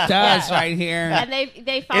what this does right here. And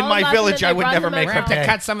they fall In my love, village, and then I they would run never the make We're her going to have pay.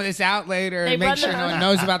 to cut some of this out later They and make run sure the- no one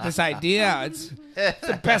knows about this idea. It's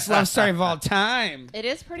the best love story of all time. It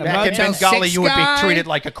is pretty The Back in good. Motel Bengali, 6 you would be guy, treated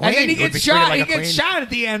like a queen. And then he You would gets be treated shot. like He a gets queen. shot at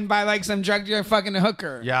the end by like some drug dealer fucking a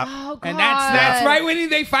hooker. Yeah. Oh, God. And that's right when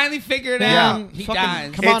they finally figure it Yeah. out. He Fucking-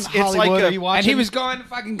 dies. Come on, It's like Hollywood. a- Are you watching? And he was going to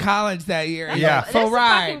fucking college that year. Yeah. That's Full a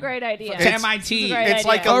ride. fucking great idea. To MIT. It's a great It's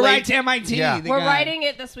like idea. a Go late- right to MIT. Yeah. the We're guy. writing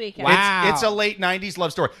it this weekend. Wow. It's a late 90s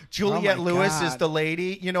love story. Juliette my Lewis God. is the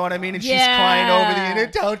lady, you know what I mean? And she's Yeah. crying over the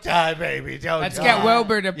internet. Don't die, baby. Don't Let's die. get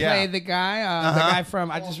Wilbur to Yeah. play the guy from,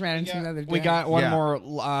 I just ran into him the other day. We got one Yeah.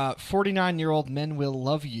 more. 49-year-old men will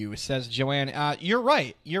love you, says Joanne. You're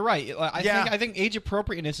right. I think age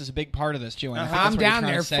appropriateness is a big part of this, Joanne. I think that's I'm what you're down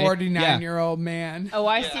trying there, to say. 49-year-old man. Oh,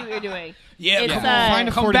 I see what you're doing. Yeah, It's, come Find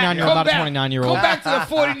a Come 49-year-old, back. not a 29-year-old. Go back to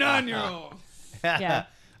the 49-year-old. Yeah.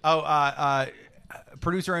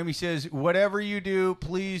 Producer Amy says, whatever you do,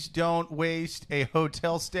 please don't waste a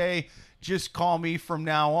hotel stay. Just call me from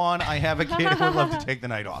now on. I have a kid who would love to take the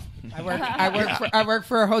night off. I work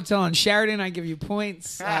for a hotel in Sheridan. I give you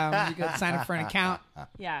points. You can sign up for an account.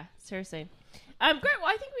 Yeah, seriously. Great. Well,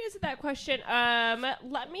 I think we answered that question.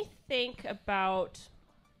 Let me think about.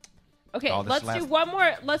 Okay, Oh, this let's last- do one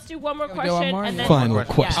more. Let's do one more Can we question, do one more? and then Final Yeah.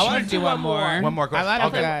 question. I want let's to do one more. One more question. I love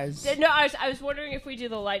Okay. it, guys. No, I was wondering if we do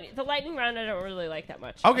the lightning round. I don't really like that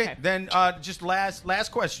much. Okay, then just last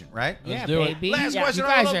question, right? Yeah, do it. baby. Last Yeah. question. You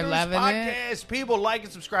guys on are Love loving Gurus it. podcast. People like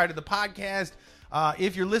and subscribe to the podcast.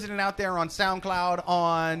 If you're listening out there on SoundCloud,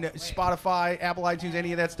 on Spotify, Apple iTunes,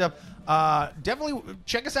 any of that stuff, definitely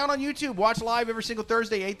check us out on YouTube. Watch live every single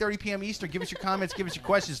Thursday, 8:30 p.m. Eastern. Give us your comments. Give us your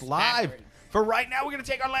questions live. For right now, we're going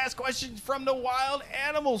to take our last questions from the wild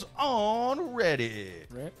animals on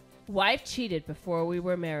Reddit. Wife cheated before we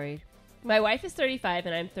were married. My wife is 35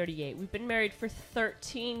 and I'm 38. We've been married for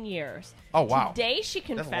 13 years. Oh, wow. Today she a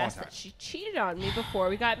long confessed time. that she cheated on me before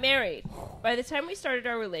we got married. By the time we started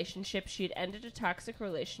our relationship, she had ended a toxic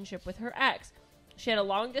relationship with her ex. She had a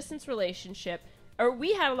long-distance relationship, or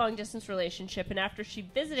we had a long-distance relationship, and after she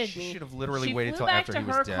visited She me, should have literally she waited flew till back after to he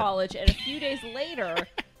was her dead. college, and a few days later,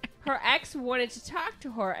 her ex wanted to talk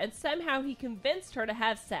to her, and somehow he convinced her to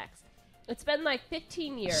have sex. It's been like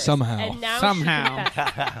 15 years. Somehow. And now Somehow. she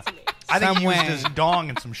confessed to me. I think Some he used way. his dong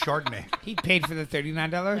and some Chardonnay. He paid for the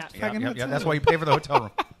 $39 Yeah. fucking Yeah, hotel. that's why you pay for the hotel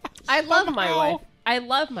room. I love my wife. I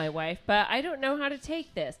love my wife, but I don't know how to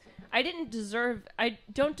take this. I don't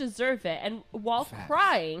deserve it. And while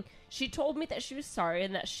crying, she told me that she was sorry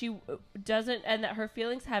and that she doesn't, and that her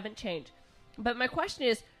feelings haven't changed. But my question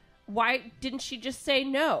is, why didn't she just say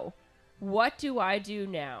no? What do I do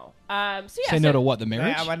now? Say no to what? The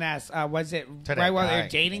marriage? I want to ask, was it To that right while they guy. were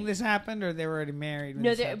dating this happened, or they were already married? when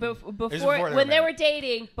No, this they, happened? before before they when were they were married.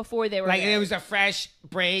 dating, before they were Like married. it was a fresh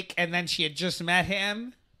break, and then she had just met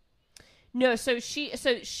him. No, so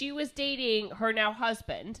she was dating her now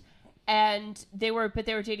husband, and they were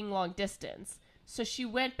dating long distance. So she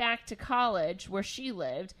went back to college where she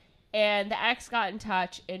lived, and the ex got in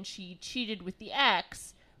touch, and she cheated with the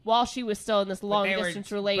ex while she was still in this long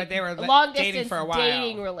distance relationship. But they were long dating distance for a while.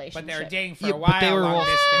 dating relationship. But they were dating for Yeah, a but while. they were long all-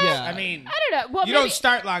 distance. yeah. I mean, I don't know. Well, you maybe, don't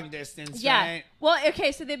start long distance, Yeah. right? Well,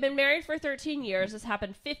 okay, so they've been married for 13 years. This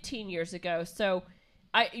happened 15 years ago. So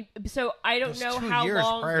I don't It was know 2 how years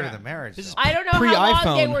long. prior to the marriage. This is though. I don't know how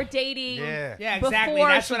long they Pre-iPhone. were dating. Yeah. Yeah, exactly. before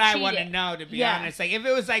That's she what I want to cheated. know, to be Yeah. honest. Like, if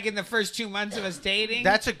it was like in the first 2 months of us dating,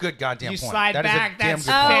 That's a good goddamn you point. slide That is a back. damn That's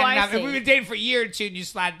good Oh, point. fair I enough. If see. we were dating for a year or two and you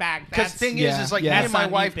slide back, Because that's the thing Yeah, is like yeah. me and That's my on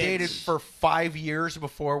you, wife bitch. dated for 5 years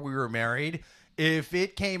before we were married. If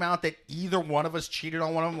it came out that either one of us cheated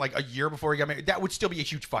on one of them like a year before we got married, that would still be a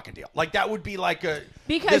huge fucking deal. Like that would be like a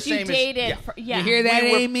Because the you same as- dated. yeah, For, yeah. You hear that,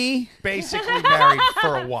 We were- Amy? basically married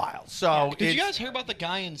for a while. So Did you it's- guys hear about the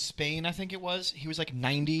guy in Spain? I think it was. He was like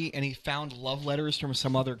 90, and he found love letters from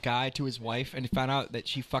some other guy to his wife, and he found out that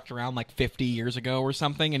she fucked around like 50 years ago or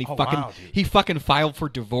something, and Oh, wow, dude. he fucking filed for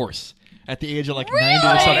divorce at the age of like Really? 90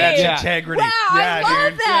 or something. That's Yeah. integrity. Wow, yeah, I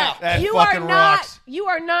love dude. that. Yeah, that you are fucking not. rocks. You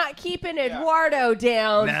are not keeping Eduardo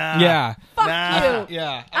down. Nah. Yeah. Fuck Nah. you.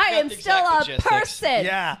 Yeah. I I've got am the still exact a logistics. person.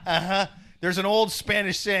 Yeah, uh-huh. There's an old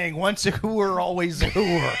Spanish saying, once a hooer, always a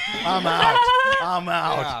hooer. I'm out. I'm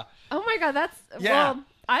out. Yeah. Oh my god, that's Yeah. well.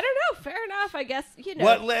 I don't know. Fair enough. I guess you know.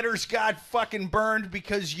 What letters got fucking burned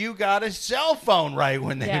because you got a cell phone right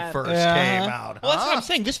when they Yeah. first Yeah. came out? Well, that's what huh? I'm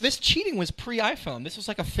saying. This cheating was pre-iPhone. This was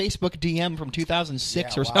like a Facebook DM from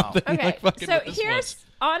 2006 Yeah, or wow. something. Okay, Like fucking so what this here's was.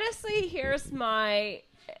 honestly here's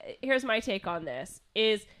my take on this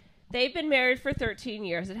is they've been married for 13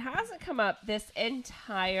 years. It hasn't come up this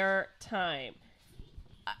entire time.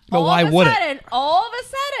 But why would it? All of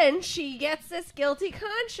a sudden, she gets this guilty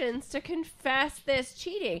conscience to confess this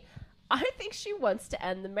cheating. I think she wants to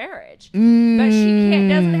end the marriage, but she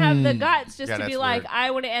doesn't have the guts just Yeah, to be that's like, weird.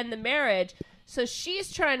 I want to end the marriage. So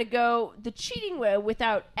she's trying to go the cheating way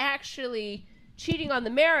without actually cheating on the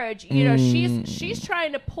marriage. You know, she's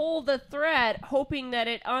trying to pull the thread, hoping that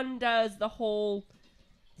it undoes the whole.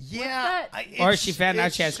 Yeah. that? Or she found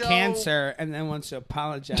out she has so- cancer and then wants to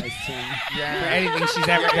apologize to him Yeah. for anything she's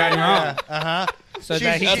ever done wrong. Uh-huh. So She's-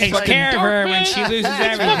 that he that's takes fucking care of her when dark, she man. loses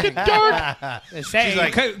everything. They say She's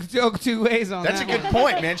like- could go 2 ways on That's that a good one.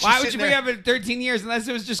 point, man. She's Why would you sitting bring there- up in 13 years unless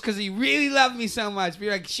it was just because he really loved me so much? Be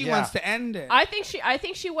like, she Yeah. wants to end it. I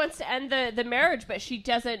think she wants to end the marriage, but she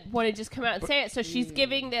doesn't want to just come out and say it. So she's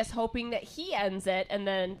giving this, hoping that he ends it, and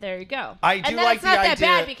then there you go. I do and then like it's not the that idea-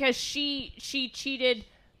 bad because she cheated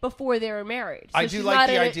before they were married. So I do she's like not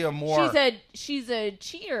the an- idea more- She's a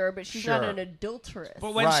cheater, but she's not Sure. an adulteress.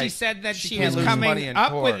 But when she Right. said that She she, can't was lose money coming in up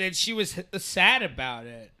court. with it, she was sad about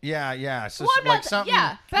it. Yeah, yeah. So Well, I'm like not- something.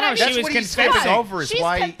 yeah, but I No, mean, she That's was what he's confessing. skipping over is she's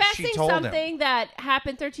why confessing she told him. something that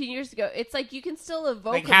happened 13 years ago. It's like you can still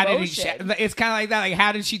evoke Like, how did he? emotion. It's kind of like that. Like,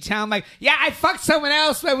 how did she tell him? Like, yeah, I fucked someone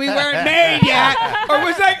else, but we weren't married yet. Or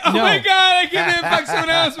was like, oh No. my god, I can't believe I fucked someone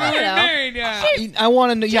else, we I weren't know. married yet. I want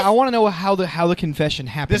to know. Yeah, I want to know how the confession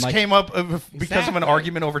happened. This like, came up because of an Exactly.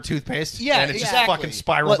 argument over toothpaste. Yeah, and it just exactly. fucking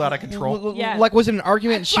spiraled Like, out of control. Yeah. Like, was it an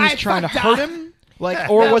argument and she was why I trying to fucked hurt up. him? Like,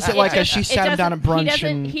 or was it like just- she sat him down at doesn't- he brunch doesn't-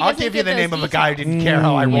 and? he I'll doesn't give you the those name of a guy who details. didn't care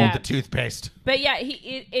how I rolled Yeah. the toothpaste. But yeah,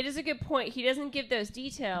 it is a good point. He doesn't give those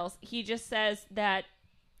details. He just says that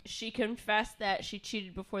she confessed that she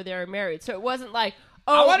cheated before they were married. So it wasn't like,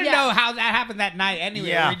 oh, I want to yeah. know how that happened that night. Anyway,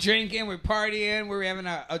 Yeah. we're drinking, we're partying, we're having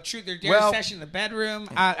a truth or dare Well- session in the bedroom.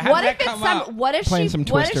 How What did if that it's come up? what if Playing she some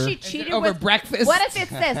what if Twister. she Is it cheated over with breakfast? What if it's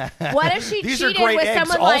this? What if she These are cheated great with eggs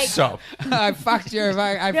someone like also. I fucked you.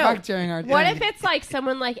 I No. fucked during our. What thing. if it's like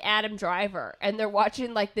someone like Adam Driver and they're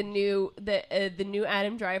watching like the new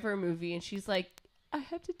Adam Driver movie and she's like, I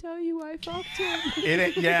have to tell you I fucked him. It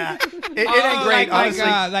ain't, yeah. It ain't Oh, great, honestly.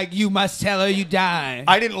 like you must tell her you die.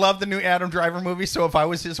 I didn't love the new Adam Driver movie, so if I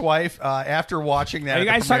was his wife, after watching that, Are you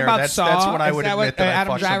at the guys talking premiere, about that's, Saw? that's when I Is would that admit what that I Adam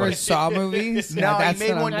fucked Driver's somebody. Saw movies? No, that's he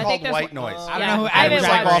made what one I'm- I called think there's White one- Noise. I don't Yeah. know who I It Adam was haven't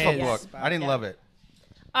like Driver off a is. book. I didn't love it.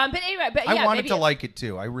 But anyway, but I yeah, wanted maybe to like it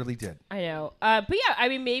too. I really did. I know. But yeah, I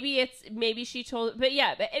mean, maybe she told. But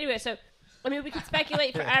yeah, but anyway, so I mean, we could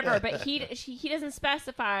speculate forever, but he doesn't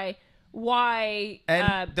specify why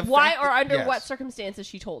And the why fact or that- under yes. what circumstances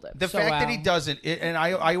she told him. The So, fact that he wow. doesn't, and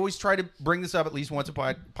I always try to bring this up at least once a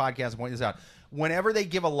podcast and point this out. Whenever they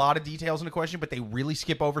give a lot of details in a question, but they really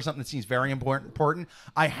skip over something that seems very important,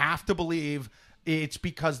 I have to believe it's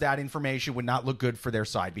because that information would not look good for their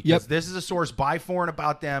side. Because this is a source by for and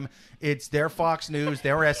about them. It's their Fox News,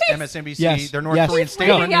 their MSNBC, their North Korean state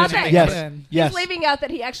news. He's leaving out that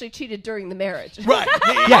he actually cheated during the marriage. Right.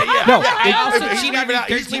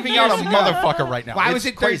 He's leaving out a motherfucker right now. Why was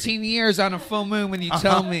it 13 years on a full moon when you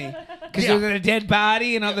told me? Because there was a dead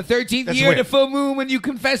body, and on the 13th year, the full moon, when you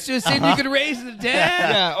confess to a sin, you could raise the dead.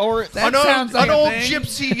 Yeah, or that sounds like an old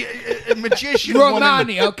gypsy magician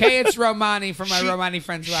Romani, woman. okay? It's Romani from my Romani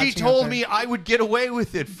friends. She told me I would get away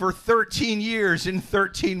with it for 13 years in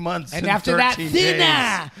 13 months. And after that,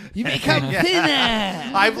 thinner. You become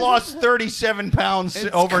thinner. I've lost 37 pounds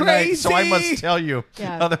overnight, so I must tell you.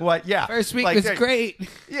 Otherwise, First week was great.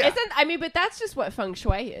 Yeah. But that's just what feng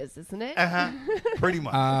shui is, isn't it? Pretty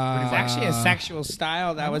much. It's actually a sexual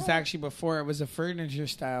style. That was actually before it was a furniture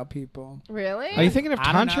style, people. Really? Are you thinking of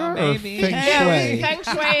Tantra or maybe. Feng Shui? Feng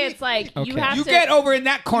Shui, it's like you have You to... get over in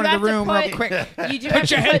that corner of the room real quick.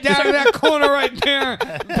 Put your head down in that corner right there.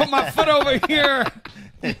 Put my foot over here.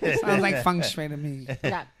 Sounds like feng shui to me.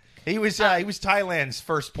 Yeah. He was Thailand's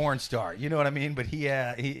first porn star. You know what I mean? But he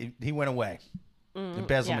went away.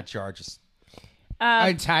 Embezzlement charges.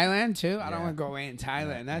 In Thailand too? I don't want to go away in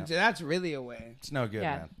Thailand. That's really away. It's no good,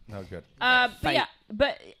 man. No good.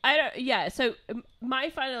 But I don't. Yeah. So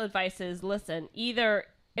my final advice is: listen. Either,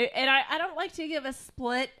 and I don't like to give a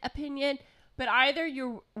split opinion, but either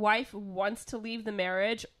your wife wants to leave the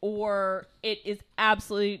marriage, or it is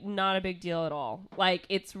absolutely not a big deal at all. Like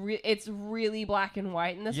it's really black and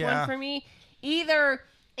white in this one for me. Either,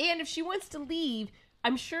 and if she wants to leave,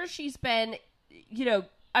 I'm sure she's been,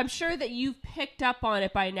 I'm sure that you've picked up on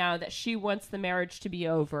it by now that she wants the marriage to be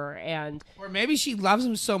over, or maybe she loves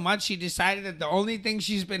him so much she decided that the only thing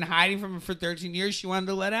she's been hiding from him for 13 years she wanted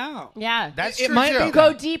to let out. Yeah, that's it. True Might too. be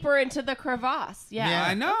go deeper into the crevasse. Yeah,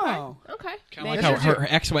 I know. Okay. Kind of like how her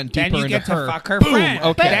ex went deeper then you into get her. to fuck her Boom. friend.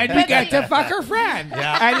 Okay. Then you get to fuck her friend.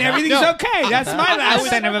 And everything's okay. That's my last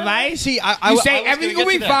set of advice. See, you say everything will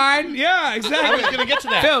be fine. Yeah, exactly. I was going to get to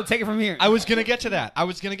that. Phil, take it from here. I was going to get to that. I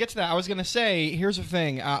was going to say, here's the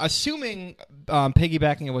thing. Assuming,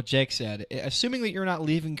 piggybacking on what Jake said, assuming that you're not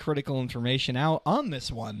leaving critical information out on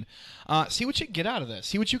this one, see what you can get out of this.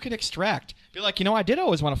 See what you can extract. Be like, I did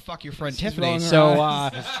always want to fuck your friend Tiffany, so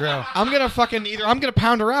that's true. I'm gonna fucking I'm gonna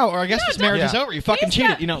pound her out, or I guess this marriage is over. You fucking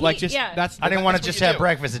cheated, that's. I didn't want to just have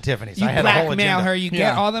breakfast at Tiffany's. You I had a whole blackmail agenda. her. You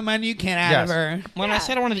get all the money you can out of her. When I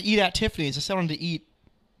said I wanted to eat at Tiffany's, I said I wanted to eat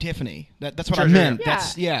Tiffany. That's what Sure, I meant.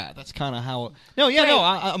 Yeah. That's kind of how.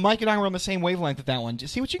 Mike and I were on the same wavelength with that one.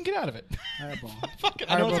 Just see what you can get out of it.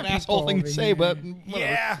 I know it's an asshole thing to say, but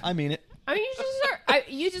whatever. I mean it. I mean,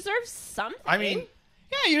 you deserve something. I mean.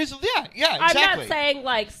 Yeah, exactly. I'm not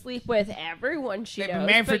saying sleep with everyone she knows.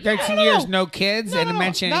 Married for 13 years, no kids, and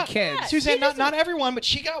mention any kids. Suzanne, not everyone, but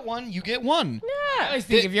she got one. You get one. Yeah. I always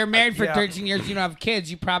think if you're married for 13 years, you don't have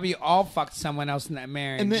kids, you probably all fucked someone else in that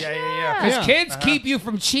marriage. Because kids keep you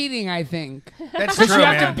from cheating, I think. That's true, you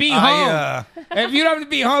have to be home. If you don't have to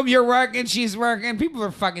be home, you're working, she's working. People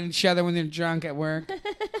are fucking each other when they're drunk at work.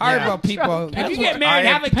 Horrible people. If you get married,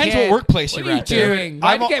 have a kid. Depends what workplace you're at. What are you doing?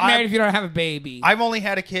 Why do you get married if you don't have a baby? I've only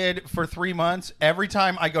had a kid for 3 months. Every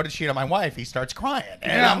time I go to cheat on my wife, he starts crying.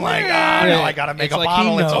 And I'm like, no, I got to make a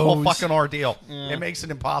bottle. It's a whole fucking ordeal. It makes it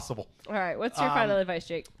impossible. All right. What's your final advice,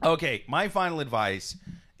 Jake? Okay. My final advice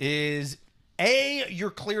is, A, you're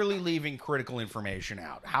clearly leaving critical information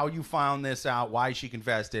out. How you found this out, why she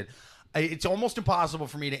confessed it. It's almost impossible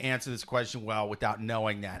for me to answer this question well without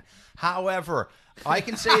knowing that. However, I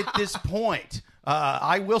can say at this point,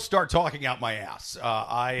 I will start talking out my ass.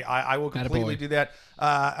 I will completely do that.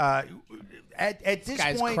 At this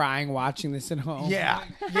guy's point, crying watching this at home. Yeah.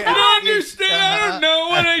 I don't understand. I don't know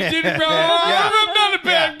what I did wrong. I'm not a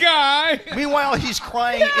bad guy. Meanwhile, he's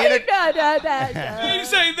crying in a... You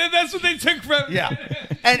say that's what they took from... Yeah.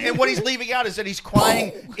 And what he's leaving out is that he's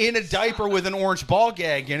crying in a diaper with an orange ball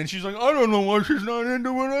gag in, and she's like, I don't know why she's not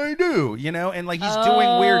into what I do, he's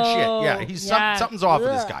doing weird shit. Yeah, he's something's off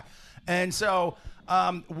with this guy. And so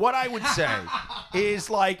what I would say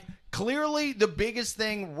is clearly the biggest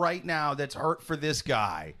thing right now that's hurt for this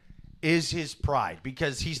guy is his pride,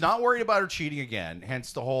 because he's not worried about her cheating again,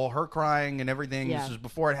 hence the whole her crying and everything. This was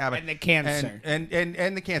before it happened. And the cancer.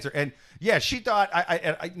 And the cancer. And yeah, she thought,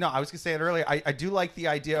 I was going to say it earlier, I do like the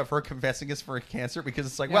idea of her confessing it's for a cancer, because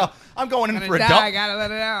it's well, I'm going in for a double. I got to let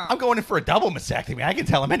it out. I'm going in for a double mastectomy. I can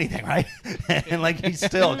tell him anything, right? And he's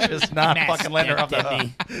still just not fucking letting her off the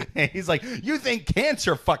hook. And he's like, you think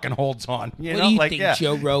cancer fucking holds on? What do you think,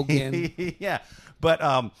 Joe Rogan? Yeah.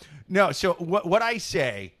 But no, so what I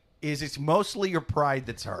say is it's mostly your pride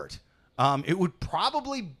that's hurt. It would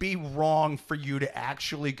probably be wrong for you to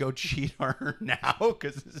actually go cheat on her now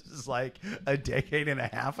because this is like a decade and a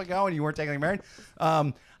half ago and you weren't technically married.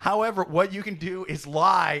 However, what you can do is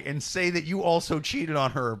lie and say that you also cheated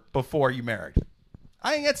on her before you married.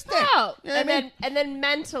 I think that's thick. Oh, You know what I mean? and then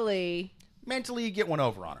mentally Mentally, you get one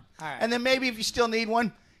over on her. All right. And then maybe if you still need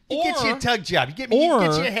one, you Or- get you a tug job. You get or you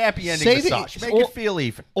a happy ending say that- massage. Make or- it feel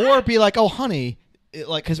even. Or be like, oh, honey,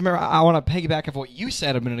 because remember, I want to piggyback off what you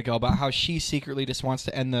said a minute ago about how she secretly just wants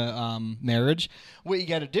to end the marriage. What you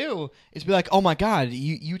got to do is be like, oh my God,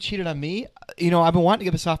 you cheated on me. You know, I've been wanting to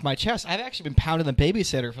get this off my chest. I've actually been pounding the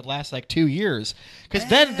babysitter for the last like 2 years. Because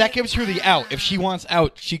then that gives her the out. If she wants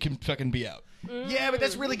out, she can fucking be out. Yeah, but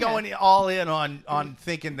that's really going all in on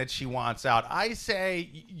thinking that she wants out. I say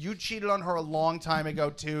you cheated on her a long time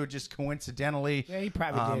ago too, just coincidentally. Yeah, he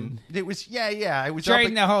probably did. It was It was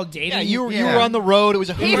During the whole dating. Yeah, you Yeah. were on the road. It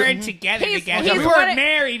was a we Hooter. weren't together. he's We one weren't of-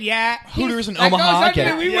 married yet. Hooters in That goes Omaha. under Get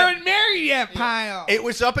the it. we weren't married yet pile. It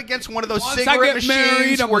was up against one of those Once I cigarette get married,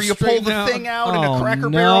 machines I'm where you pull straighten the out. thing out and Oh, a Cracker no.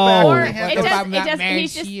 Barrel back. Or on the it handle. does- I'm not married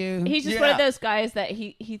he's to just you. he's just one of those guys that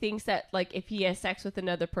he thinks that like if he has sex with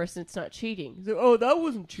another person, it's not cheating. He's like, oh, that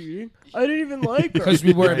wasn't cheating. I didn't even like her. Because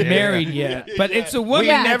we weren't Yeah. married yet. But it's a woman. We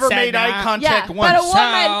that never said made eye that. contact Yeah, once.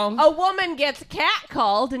 but a woman gets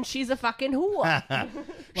catcalled and she's a fucking whore.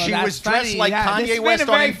 She Well, was that's dressed funny. like Yeah, this Kanye has been West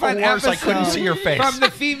a on very fun InfoWars. I couldn't episode see her face. from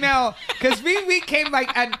the female because we came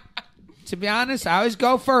like and to be honest, I always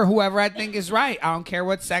go for whoever I think is right. I don't care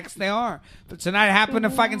what sex they are. But tonight I happened to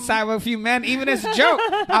fucking side with a few men, even as a joke.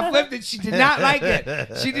 I flipped it. She did not like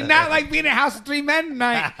it. She did not like being in a house of 3 men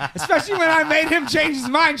tonight, especially when I made him change his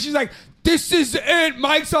mind. She's like, "This is it.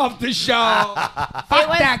 Mike's off the show. Fuck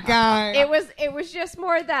that guy." It was just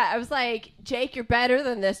more that I was like, Jake, you're better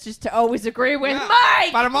than this. Just to always agree with Yeah.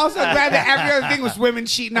 Mike. But I'm also glad that every other thing was women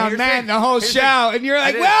cheating on here's men the- the whole here's show. the- And you're like,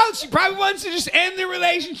 I did- well, she probably wants to just end the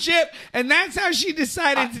relationship. And that's how she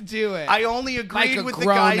decided to do it. I only agreed Like a with the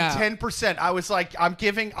guy grown-up. 10%. I was like, I'm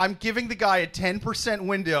giving the guy a 10%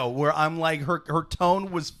 window where I'm like, her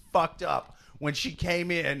tone was fucked up when she came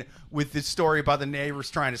in with this story about the neighbors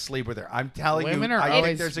trying to sleep with her. I'm telling Women you, are I think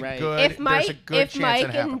always there's a right. good if Mike, there's a good chance Mike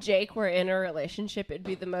that happened. and Jake were in a relationship, it'd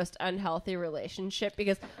be the most unhealthy relationship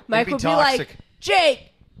because Mike be would toxic. be like, Jake,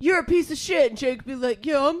 you're a piece of shit. And Jake would be like,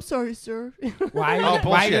 yeah, I'm sorry, sir. Why Oh, are you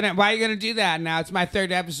bullshit. gonna do that now? It's my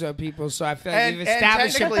 3rd episode, people. So I feel like And- we've and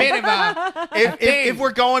established a technically- bit of a if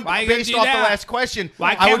we're going Why you gonna based do off that? the last question,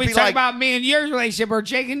 Why I can't would we be talk like, about me and your relationship or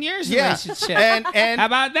Jake and yours Yeah. relationship? And How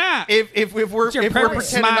about that? if we're your pretending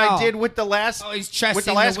perfect I smile? did with the last Oh, he's with trusting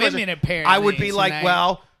the last the women, question, apparently, I would be like, tonight.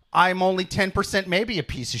 well, I'm only 10% maybe a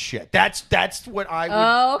piece of shit. That's what I would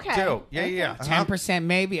Oh, okay. do. Yeah, Okay. yeah. 10%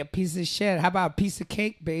 maybe a piece of shit. How about a piece of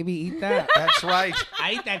cake, baby? Eat that. That's right.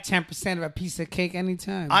 I eat that 10% of a piece of cake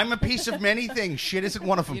anytime. I'm a piece of many things. Shit isn't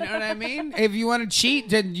one of them. You know what I mean? If you want to cheat,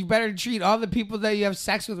 then you better treat all the people that you have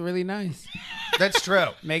sex with really nice. That's true.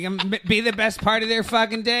 Make them be the best part of their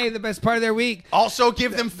fucking day, the best part of their week. Also,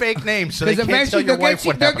 give them fake names so they Because can't tell eventually your they'll wife get, you,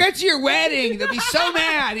 what they'll happened. get to your wedding. They'll be so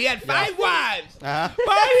mad. He had 5 wives. Uh-huh.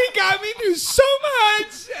 But he got me through so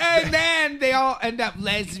much. And then they all end up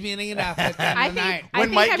lesbianing it up at the end I of the think- night. I When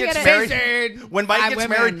think Mike I'm gets gonna- married, Scissored. when Mike 5 gets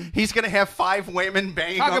women. married, he's gonna have 5 women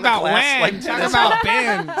banging Talk on about the glass when. like Talk tennis about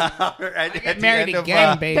Ben. at the married end of,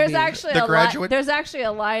 again, baby. There's actually The a Graduate? there's actually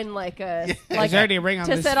a line like a There's already a ring on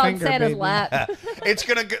to this sit on finger, Santa's baby. lap. It's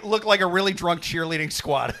gonna look like a really drunk cheerleading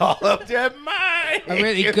squad. All of them, Mike. A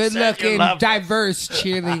really You said you good-looking, loved diverse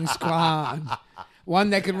cheerleading squad.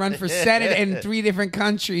 One that could run for Senate in 3 different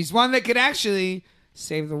countries. One that could actually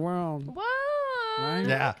save the world. What? Right?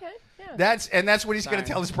 Yeah. Okay. Yeah. That's what he's going to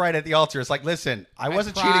tell his bride at the altar. It's like, listen, I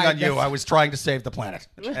wasn't pride, cheating on you. that's- I was trying to save the planet.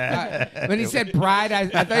 When he said pride, I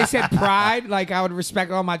thought he said pride. Like I would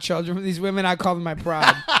respect all my children from these women. I call them my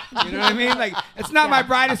pride. You know what I mean? Like it's not my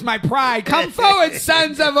bride, it's my pride. Come forward,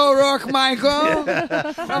 sons of Orourke, Michael.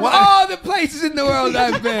 From all the places in the world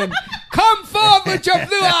I've been, come forward with your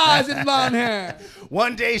blue eyes and blonde hair.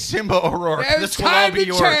 One day, Simba Orourke, There's this will all time be to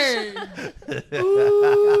yours. change.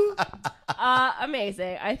 Ooh.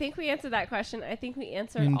 Amazing. I think we answered that question. I think we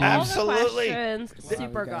answered Indeed. all Absolutely. the questions.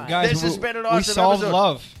 Super good. Guys, This has been an awesome we solved episode.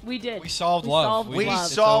 love. We did. We solved love. We love.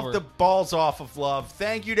 It's solved over. the balls off of love.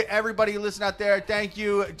 Thank you to everybody who listened out there. Thank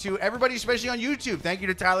you to everybody, especially on YouTube. Thank you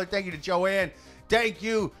to Tyler. Thank you to Joanne. Thank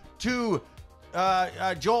you to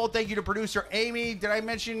Joel. Thank you to producer Amy. Did I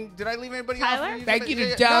leave anybody Tyler? off? Thank you to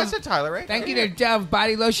No, I Dove. said Tyler, right? Thank you to Dove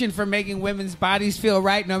Body Lotion for making women's bodies feel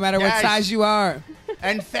right no matter what Yes. size you are.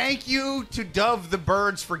 And thank you to Dove the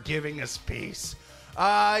Birds for giving us peace.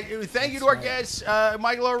 Thank you to our guests,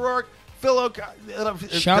 Michael Orourke,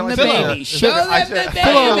 Show them the baby. Show them the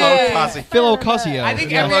baby. Phil Causey. I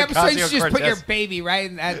think every episode you should just put your baby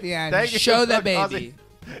right at the end. Show the baby.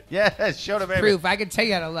 Yes, show the baby. Proof. I can tell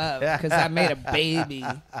you how to love because I made a baby.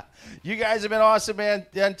 You guys have been awesome, man.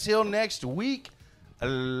 Until next week.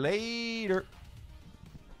 Later.